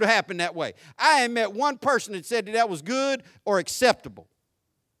that should have happened that way. I ain't met one person that said that was good or acceptable.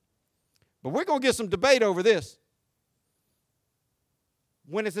 But we're going to get some debate over this.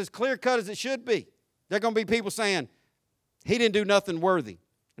 When it's as clear cut as it should be, there are going to be people saying, he didn't do nothing worthy.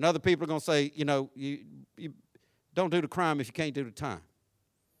 And other people are going to say, you don't do the crime if you can't do the time.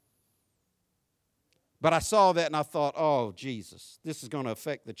 But I saw that and I thought, oh, Jesus, this is going to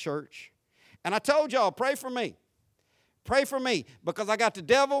affect the church. And I told y'all, pray for me. Pray for me, because I got the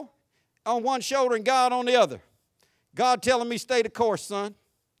devil on one shoulder and God on the other. God telling me, stay the course, son.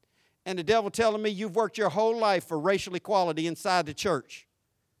 And the devil telling me, you've worked your whole life for racial equality inside the church.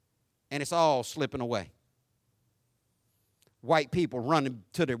 And it's all slipping away. White people running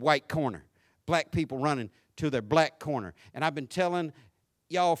to their white corner. Black people running to their black corner. And I've been telling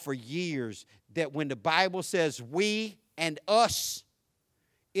y'all for years that when the Bible says we and us,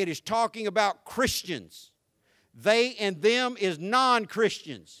 it is talking about Christians. They and them is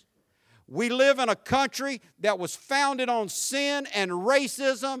non-Christians. We live in a country that was founded on sin and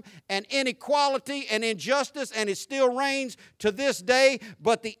racism and inequality and injustice, and it still reigns to this day.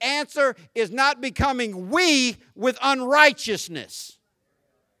 But the answer is not becoming we with unrighteousness.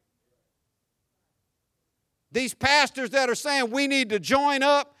 These pastors that are saying we need to join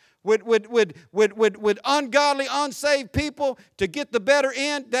up with ungodly, unsaved people to get the better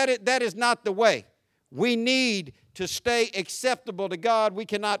end, that is not the way. We need to stay acceptable to God. We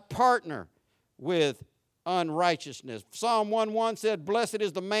cannot partner with unrighteousness. Psalm 1:1 said, blessed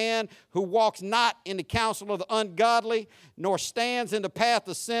is the man who walks not in the counsel of the ungodly, nor stands in the path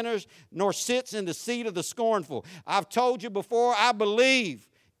of sinners, nor sits in the seat of the scornful. I've told you before, I believe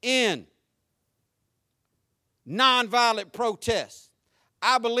in nonviolent protests.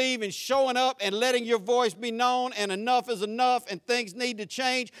 I believe in showing up and letting your voice be known, and enough is enough and things need to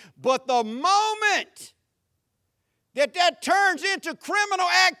change. But the moment that turns into criminal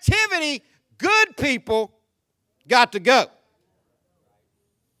activity, good people got to go.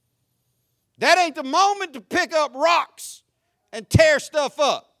 That ain't the moment to pick up rocks and tear stuff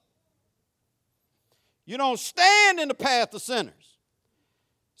up. You don't stand in the path of sinners.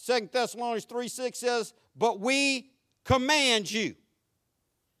 2 Thessalonians 3:6 says, but we command you.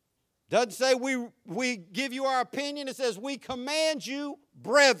 Doesn't say we give you our opinion. It says we command you,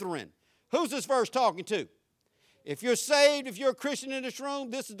 brethren. Who's this verse talking to? If you're saved, if you're a Christian in this room,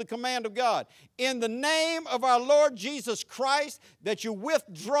 this is the command of God. In the name of our Lord Jesus Christ, that you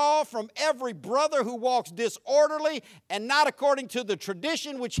withdraw from every brother who walks disorderly and not according to the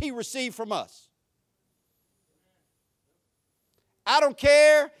tradition which he received from us. I don't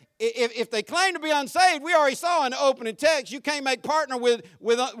care if they claim to be unsaved. We already saw in the opening text, you can't make partner with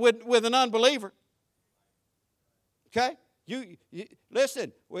an unbeliever. Okay? You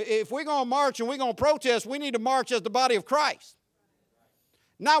listen, if we're going to march and we're going to protest, we need to march as the body of Christ.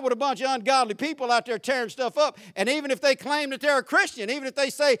 Not with a bunch of ungodly people out there tearing stuff up. And even if they claim that they're a Christian, even if they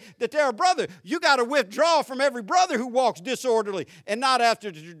say that they're a brother, you got to withdraw from every brother who walks disorderly and not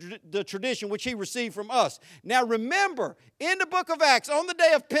after the tradition which he received from us. Now remember, in the book of Acts, on the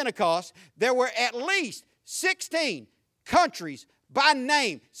day of Pentecost, there were at least 16 countries by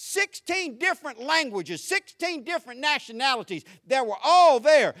name, 16 different languages, 16 different nationalities that were all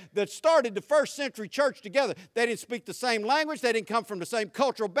there that started the first century church together. They didn't speak the same language. They didn't come from the same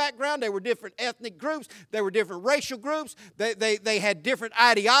cultural background. They were different ethnic groups. They were different racial groups. They had different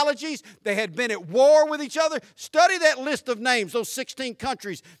ideologies. They had been at war with each other. Study that list of names, those 16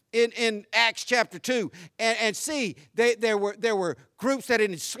 countries in Acts chapter 2, and see there were groups that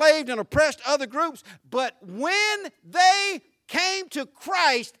had enslaved and oppressed other groups, but when they came to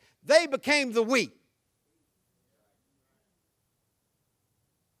Christ, they became the we.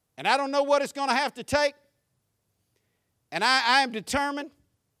 And I don't know what it's going to have to take. And I am determined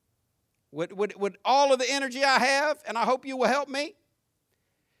with all of the energy I have, and I hope you will help me,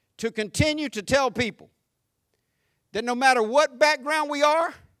 to continue to tell people that no matter what background we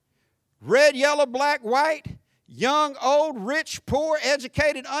are, red, yellow, black, white, young, old, rich, poor,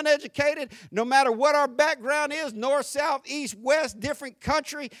 educated, uneducated, no matter what our background is, north, south, east, west, different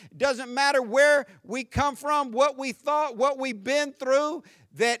country, doesn't matter where we come from, what we thought, what we've been through,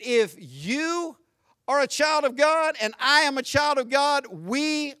 that if you are a child of God and I am a child of God,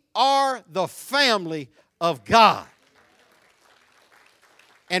 we are the family of God.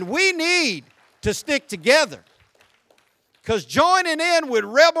 And we need to stick together. Because joining in with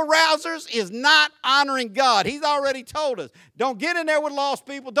rebel rousers is not honoring God. He's already told us. Don't get in there with lost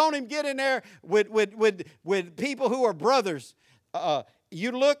people. Don't even get in there with people who are brothers.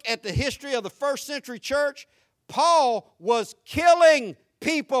 You look at the history of the first century church, Paul was killing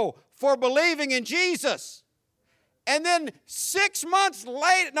people for believing in Jesus. And then 3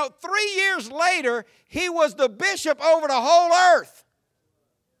 years later, he was the bishop over the whole earth.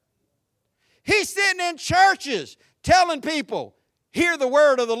 He's sitting in churches telling people, hear the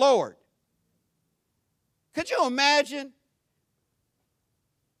word of the Lord. Could you imagine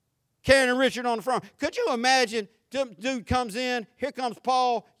Karen and Richard on the front? Could you imagine, dude comes in, here comes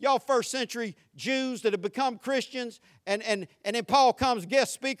Paul, y'all first century Jews that have become Christians, and then Paul comes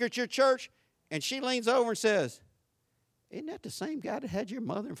guest speaker at your church, and she leans over and says, isn't that the same guy that had your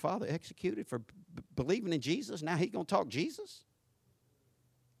mother and father executed for believing in Jesus? Now he's going to talk Jesus?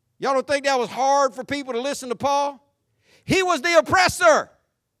 Y'all don't think that was hard for people to listen to Paul? He was the oppressor.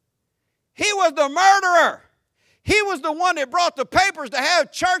 He was the murderer. He was the one that brought the papers to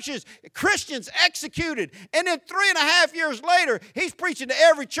have churches, Christians executed. And then 3.5 years later, he's preaching to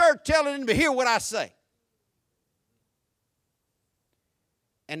every church telling them to hear what I say.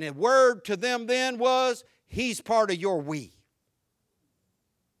 And the word to them then was, he's part of your we.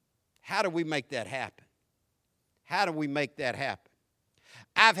 How do we make that happen? How do we make that happen?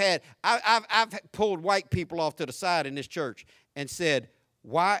 I've pulled white people off to the side in this church and said,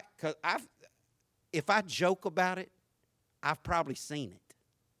 why? Because if I joke about it, I've probably seen it.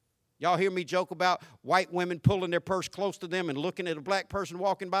 Y'all hear me joke about white women pulling their purse close to them and looking at a black person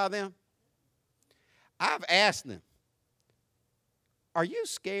walking by them? I've asked them, are you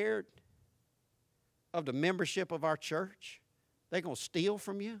scared of the membership of our church? They're going to steal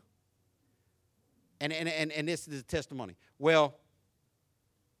from you? And this is the testimony. Well,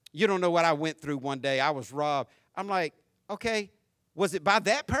 you don't know what I went through one day. I was robbed. I'm like, okay, was it by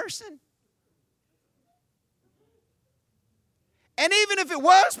that person? And even if it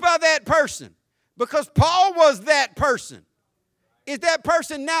was by that person, because Paul was that person, is that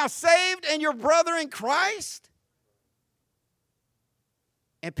person now saved and your brother in Christ?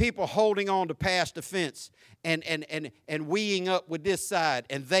 And people holding on to past offense and weeing up with this side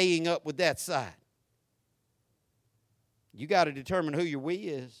and theying up with that side. You got to determine who your we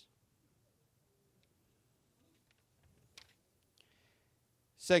is.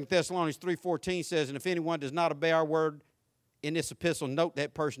 2 Thessalonians 3:14 says, and if anyone does not obey our word in this epistle, note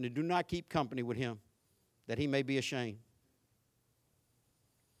that person and do not keep company with him, that he may be ashamed.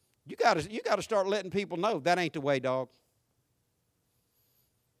 You got to start letting people know that ain't the way, dog.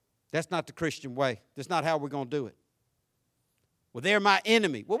 That's not the Christian way. That's not how we're going to do it. Well, they're my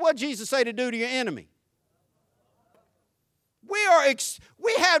enemy. Well, what did Jesus say to do to your enemy?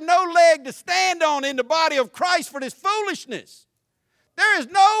 We have no leg to stand on in the body of Christ for this foolishness. There is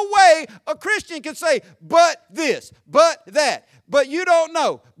no way a Christian can say, but this, but that, but you don't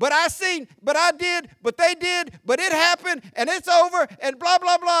know, but I seen, but I did, but they did, but it happened, and it's over, and blah,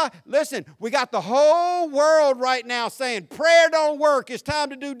 blah, blah. Listen, we got the whole world right now saying prayer don't work. It's time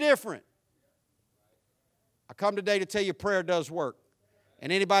to do different. I come today to tell you prayer does work.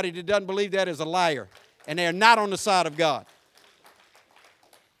 And anybody that doesn't believe that is a liar, and they are not on the side of God.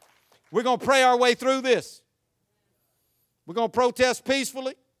 We're going to pray our way through this. We're going to protest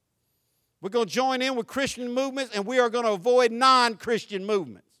peacefully. We're going to join in with Christian movements, and we are going to avoid non-Christian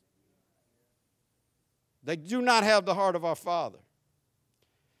movements. They do not have the heart of our Father.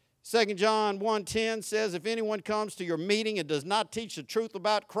 2 John 1:10 says, if anyone comes to your meeting and does not teach the truth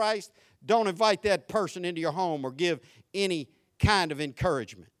about Christ, don't invite that person into your home or give any kind of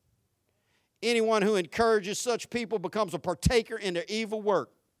encouragement. Anyone who encourages such people becomes a partaker in their evil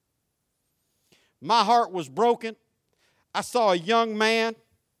work. My heart was broken. I saw a young man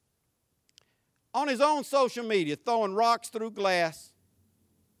on his own social media throwing rocks through glass.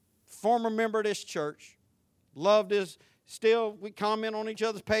 Former member of this church. Loved this. Still, we comment on each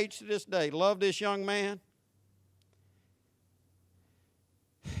other's page to this day. Love this young man.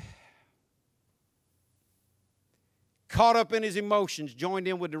 Caught up in his emotions, joined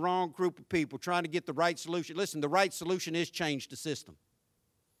in with the wrong group of people, trying to get the right solution. Listen, the right solution is change the system.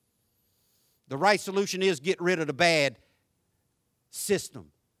 The right solution is get rid of the bad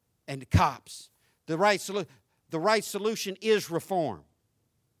system and the cops. The right solution. the right solution is reform.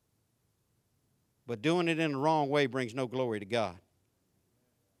 But doing it in the wrong way brings no glory to God.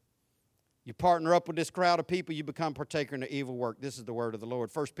 You partner up with this crowd of people, you become partaker in the evil work. This is the word of the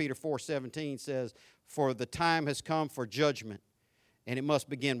Lord. 1 Peter 4:17 says, "For the time has come for judgment, and it must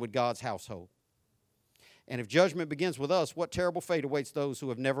begin with God's household." And if judgment begins with us, what terrible fate awaits those who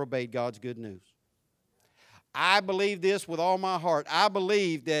have never obeyed God's good news? I believe this with all my heart. I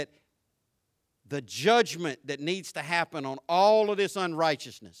believe that the judgment that needs to happen on all of this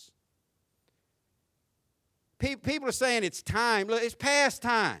unrighteousness. People are saying it's time. Look, it's past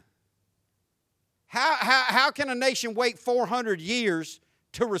time. How can a nation wait 400 years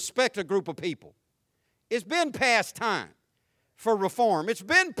to respect a group of people? It's been past time for reform. It's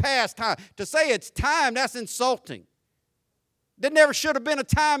been past time. To say it's time, that's insulting. There never should have been a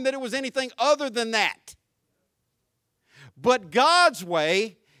time that it was anything other than that. But God's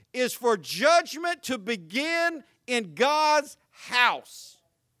way is for judgment to begin in God's house.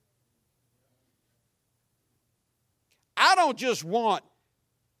 I don't just want,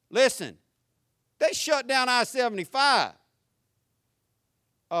 listen, they shut down I-75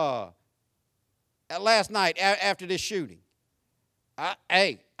 last night after this shooting.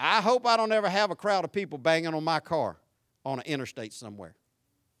 I hope I don't ever have a crowd of people banging on my car on an interstate somewhere,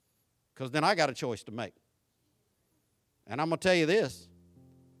 because then I got a choice to make. And I'm going to tell you this.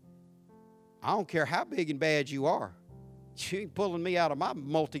 I don't care how big and bad you are. You ain't pulling me out of my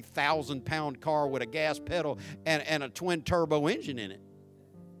multi-thousand-pound car with a gas pedal and a twin-turbo engine in it.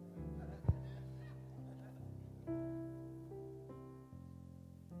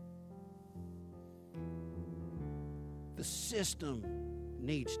 The system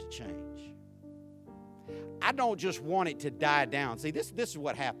needs to change. I don't just want it to die down. See, this is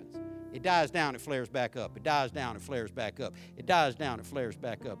what happens. It dies down, it flares back up. It dies down, it flares back up. It dies down, it flares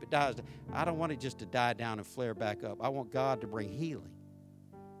back up. I don't want it just to die down and flare back up. I want God to bring healing.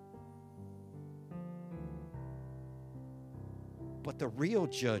 But the real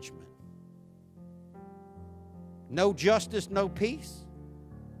judgment, no justice, no peace.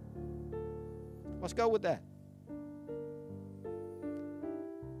 Let's go with that.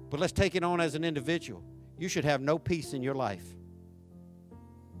 But let's take it on as an individual. You should have no peace in your life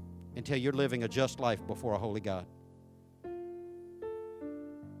until you're living a just life before a holy God.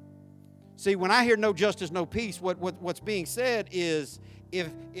 See, when I hear no justice, no peace, what's being said is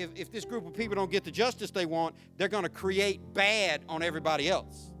if this group of people don't get the justice they want, they're going to create bad on everybody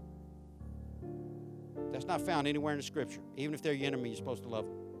else. That's not found anywhere in the Scripture. Even if they're your enemy, you're supposed to love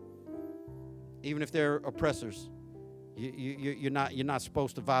them. Even if they're oppressors, you're not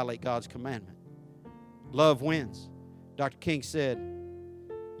supposed to violate God's commandment. Love wins. Dr. King said,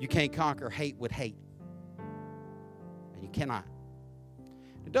 you can't conquer hate with hate. And you cannot.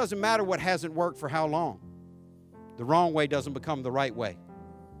 It doesn't matter what hasn't worked for how long. The wrong way doesn't become the right way.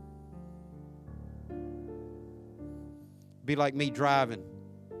 Be like me driving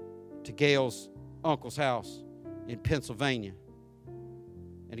to Gail's uncle's house in Pennsylvania.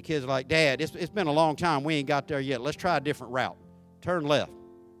 And the kids are like, Dad, it's been a long time. We ain't got there yet. Let's try a different route. Turn left.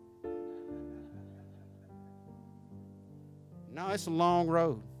 No, it's a long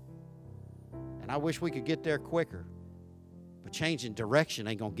road. And I wish we could get there quicker. But changing direction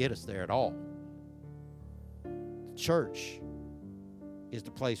ain't going to get us there at all. The church is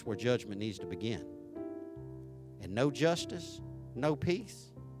the place where judgment needs to begin. And no justice, no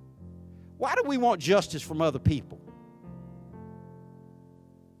peace. Why do we want justice from other people,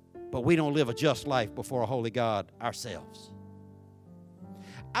 but we don't live a just life before a holy God ourselves?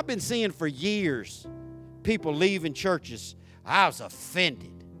 I've been seeing for years people leaving churches. I was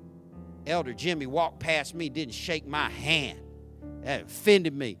offended. Elder Jimmy walked past me, didn't shake my hand. That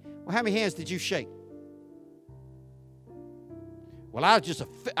offended me. Well, how many hands did you shake? Well,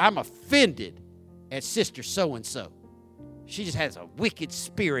 I'm offended at Sister so-and-so. She just has a wicked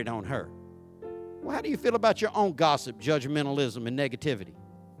spirit on her. Well, how do you feel about your own gossip, judgmentalism, and negativity?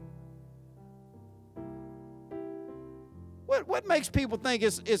 What makes people think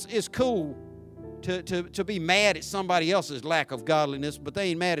it's cool to be mad at somebody else's lack of godliness, but they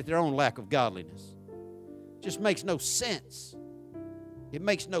ain't mad at their own lack of godliness? Just makes no sense. It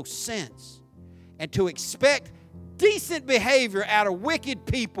makes no sense. And to expect decent behavior out of wicked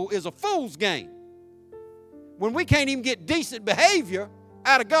people is a fool's game, when we can't even get decent behavior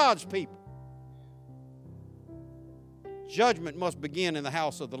out of God's people. Judgment must begin in the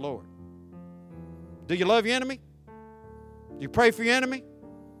house of the Lord. Do you love your enemy? Do you pray for your enemy?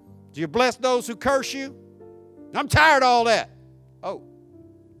 Do you bless those who curse you? I'm tired of all that. Oh,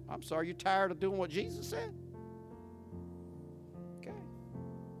 I'm sorry, you're tired of doing what Jesus said? Okay.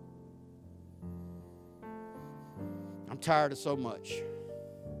 tired of so much.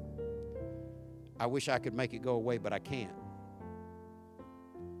 I wish I could make it go away, but I can't.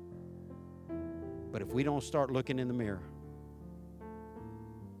 But if we don't start looking in the mirror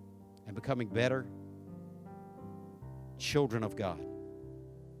and becoming better children of God,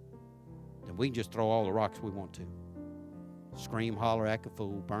 then we can just throw all the rocks we want to. Scream, holler, act a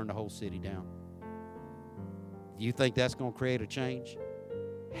fool, burn the whole city down. Do you think that's going to create a change?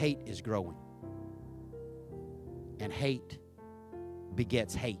 Hate is growing. And hate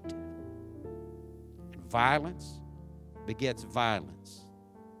begets hate. And violence begets violence.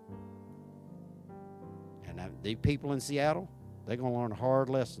 And the people in Seattle, they're going to learn a hard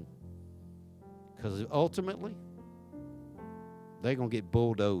lesson. Because ultimately, they're going to get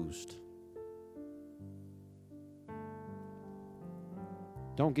bulldozed.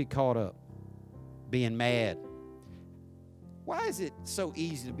 Don't get caught up being mad. Why is it so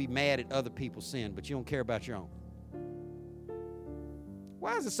easy to be mad at other people's sin, but you don't care about your own?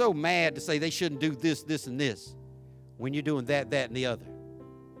 Why is it so mad to say they shouldn't do this, this, and this when you're doing that, that, and the other?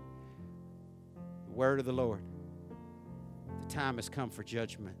 The word of the Lord. The time has come for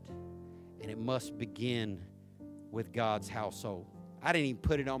judgment, and it must begin with God's household. I didn't even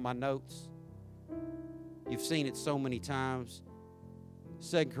put it on my notes. You've seen it so many times.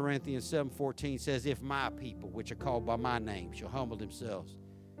 2 Corinthians 7:14 says, if my people, which are called by my name, shall humble themselves,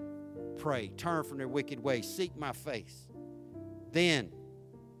 pray, turn from their wicked ways, seek my face, then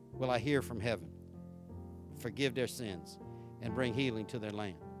will I hear from heaven, forgive their sins, and bring healing to their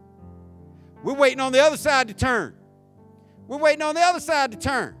land. We're waiting on the other side to turn. We're waiting on the other side to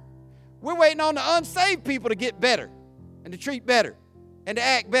turn. We're waiting on the unsaved people to get better and to treat better and to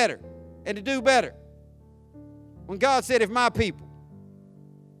act better and to do better. When God said, if my people,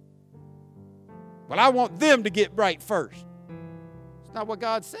 well, I want them to get right first. It's not what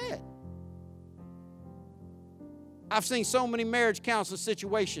God said. I've seen so many marriage counseling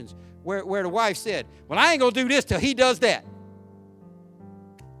situations where the wife said, well, I ain't going to do this till he does that.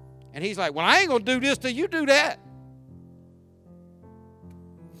 And he's like, well, I ain't going to do this till you do that.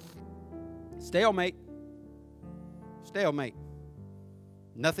 Stalemate. Stalemate.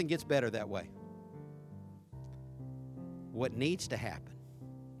 Nothing gets better that way. What needs to happen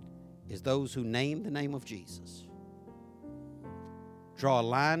is those who name the name of Jesus draw a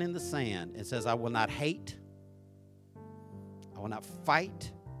line in the sand and says, I will not hate, I will not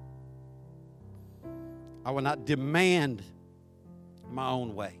fight, I will not demand my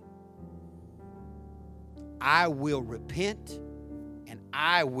own way. I will repent and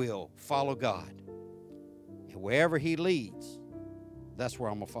I will follow God. And wherever he leads, that's where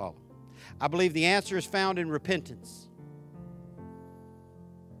I'm going to follow. I believe the answer is found in repentance.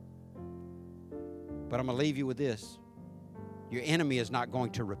 But I'm going to leave you with this. Your enemy is not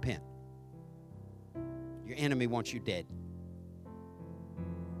going to repent. Your enemy wants you dead.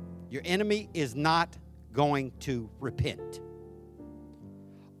 Your enemy is not going to repent.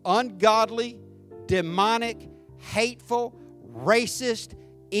 Ungodly, demonic, hateful, racist,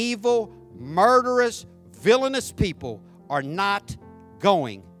 evil, murderous, villainous people are not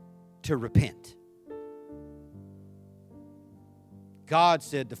going to repent. God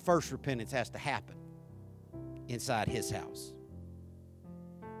said the first repentance has to happen inside his house.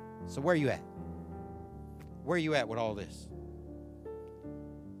 So where are you at? Where are you at with all this?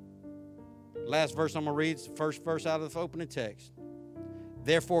 Last verse I'm going to read is the first verse out of the opening text.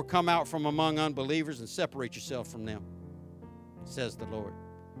 Therefore come out from among unbelievers and separate yourself from them, says the Lord.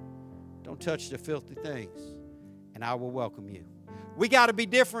 Don't touch the filthy things, and I will welcome you. We got to be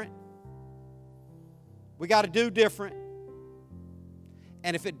different. We got to do different.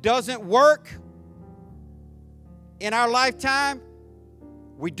 And if it doesn't work in our lifetime,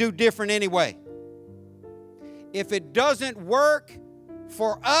 we do different anyway. If it doesn't work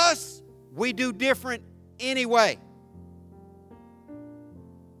for us, we do different anyway.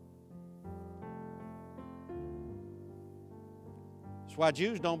 That's why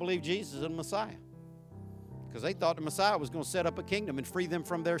Jews don't believe Jesus is the Messiah. Because they thought the Messiah was going to set up a kingdom and free them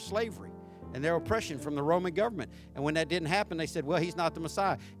from their slavery and their oppression from the Roman government. And when that didn't happen, they said, well, he's not the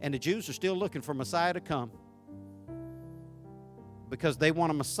Messiah. And the Jews are still looking for Messiah to come, because they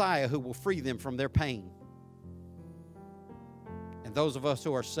want a Messiah who will free them from their pain. And those of us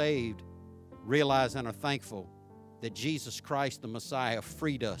who are saved realize and are thankful that Jesus Christ, the Messiah,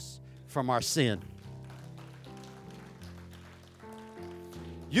 freed us from our sin.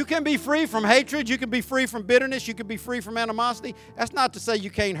 You can be free from hatred. You can be free from bitterness. You can be free from animosity. That's not to say you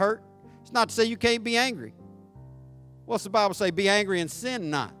can't hurt. It's not to say you can't be angry. What's the Bible say? Be angry and sin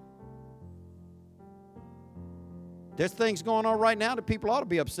not. There's things going on right now that people ought to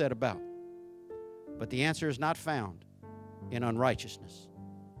be upset about. But the answer is not found in unrighteousness.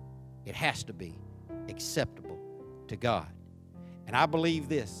 It has to be acceptable to God. And I believe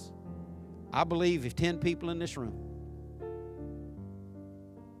this. I believe if 10 people in this room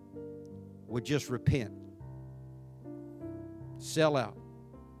would just repent, sell out,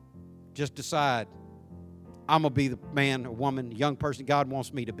 just decide, I'm going to be the man or woman, young person God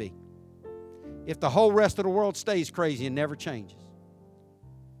wants me to be. If the whole rest of the world stays crazy and never changes,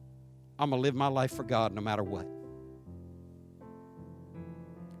 I'm going to live my life for God no matter what.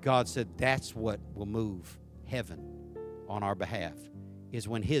 God said that's what will move heaven on our behalf, is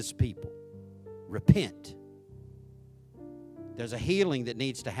when His people repent. There's a healing that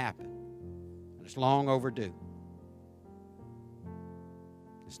needs to happen, and it's long overdue.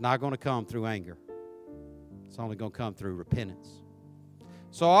 It's not going to come through anger. It's only going to come through repentance.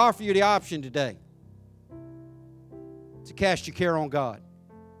 So I offer you the option today to cast your care on God.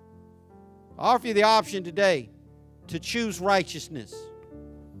 I offer you the option today to choose righteousness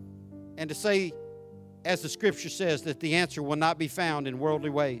and to say, as the Scripture says, that the answer will not be found in worldly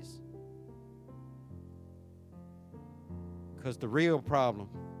ways. Because the real problem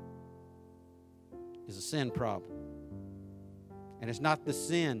is a sin problem. And it's not the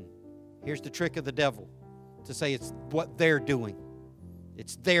sin. Here's the trick of the devil, to say it's what they're doing.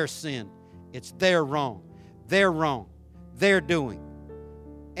 It's their sin. It's their wrong. They're wrong. They're doing.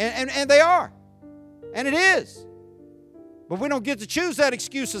 And they are. And it is. But we don't get to choose that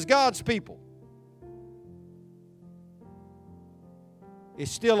excuse as God's people.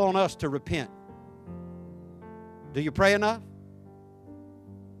 It's still on us to repent. Do you pray enough?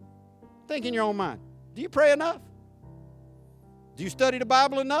 Think in your own mind. Do you pray enough? Do you study the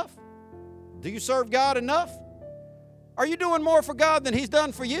Bible enough? Do you serve God enough? Are you doing more for God than He's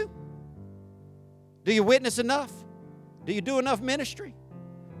done for you? Do you witness enough? Do you do enough ministry?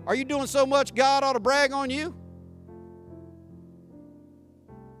 Are you doing so much God ought to brag on you?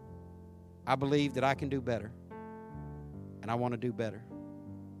 I believe that I can do better, and I want to do better.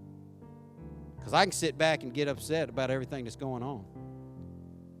 Because I can sit back and get upset about everything that's going on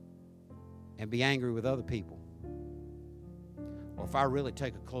and be angry with other people. Or if I really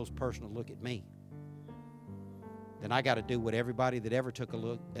take a close personal look at me, then I got to do what everybody that ever took a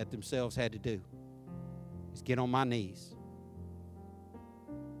look at themselves had to do, is get on my knees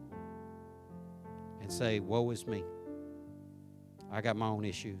and say, woe is me. I got my own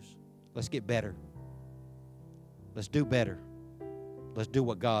issues. Let's get better. Let's do better. Let's do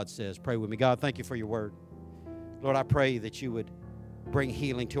what God says. Pray with me. God, thank you for your word. Lord, I pray that you would bring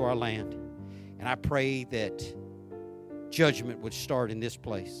healing to our land. And I pray that judgment would start in this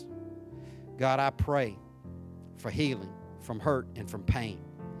place. God, I pray for healing from hurt and from pain.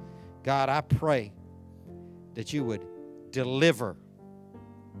 God, I pray that you would deliver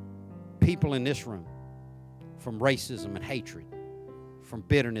people in this room from racism and hatred, from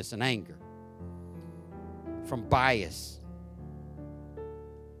bitterness and anger, from bias,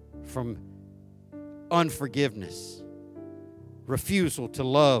 from unforgiveness, refusal to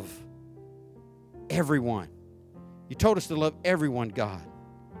love everyone. You told us to love everyone, God.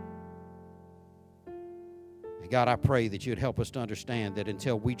 And God, I pray that you'd help us to understand that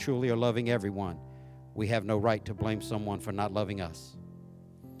until we truly are loving everyone, we have no right to blame someone for not loving us.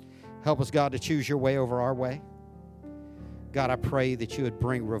 Help us, God, to choose your way over our way. God, I pray that you would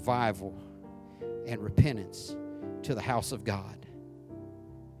bring revival and repentance to the house of God.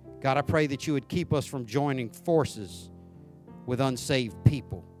 God, I pray that you would keep us from joining forces with unsaved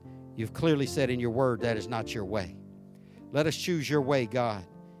people. You've clearly said in your word that is not your way. Let us choose your way, God,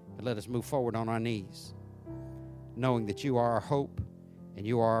 and let us move forward on our knees, knowing that you are our hope and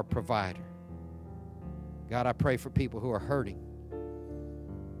you are our provider. God, I pray for people who are hurting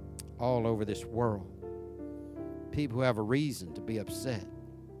all over this world, people who have a reason to be upset,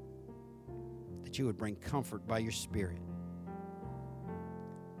 that you would bring comfort by your Spirit.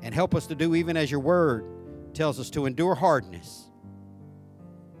 And help us to do even as your word tells us, to endure hardness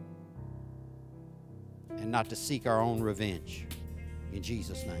and not to seek our own revenge. In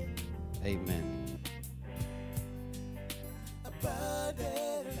Jesus' name, amen.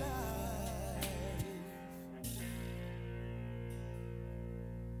 Abundant life.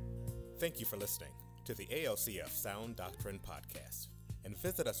 Thank you for listening to the ALCF Sound Doctrine Podcast, and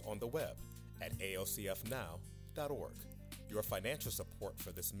visit us on the web at alcfnow.org. Your financial support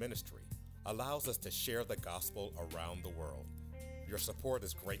for this ministry allows us to share the gospel around the world. Your support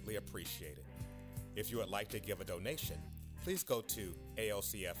is greatly appreciated. If you would like to give a donation, please go to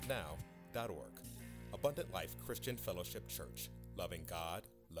alcfnow.org. Abundant Life Christian Fellowship Church, loving God,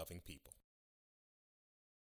 loving people.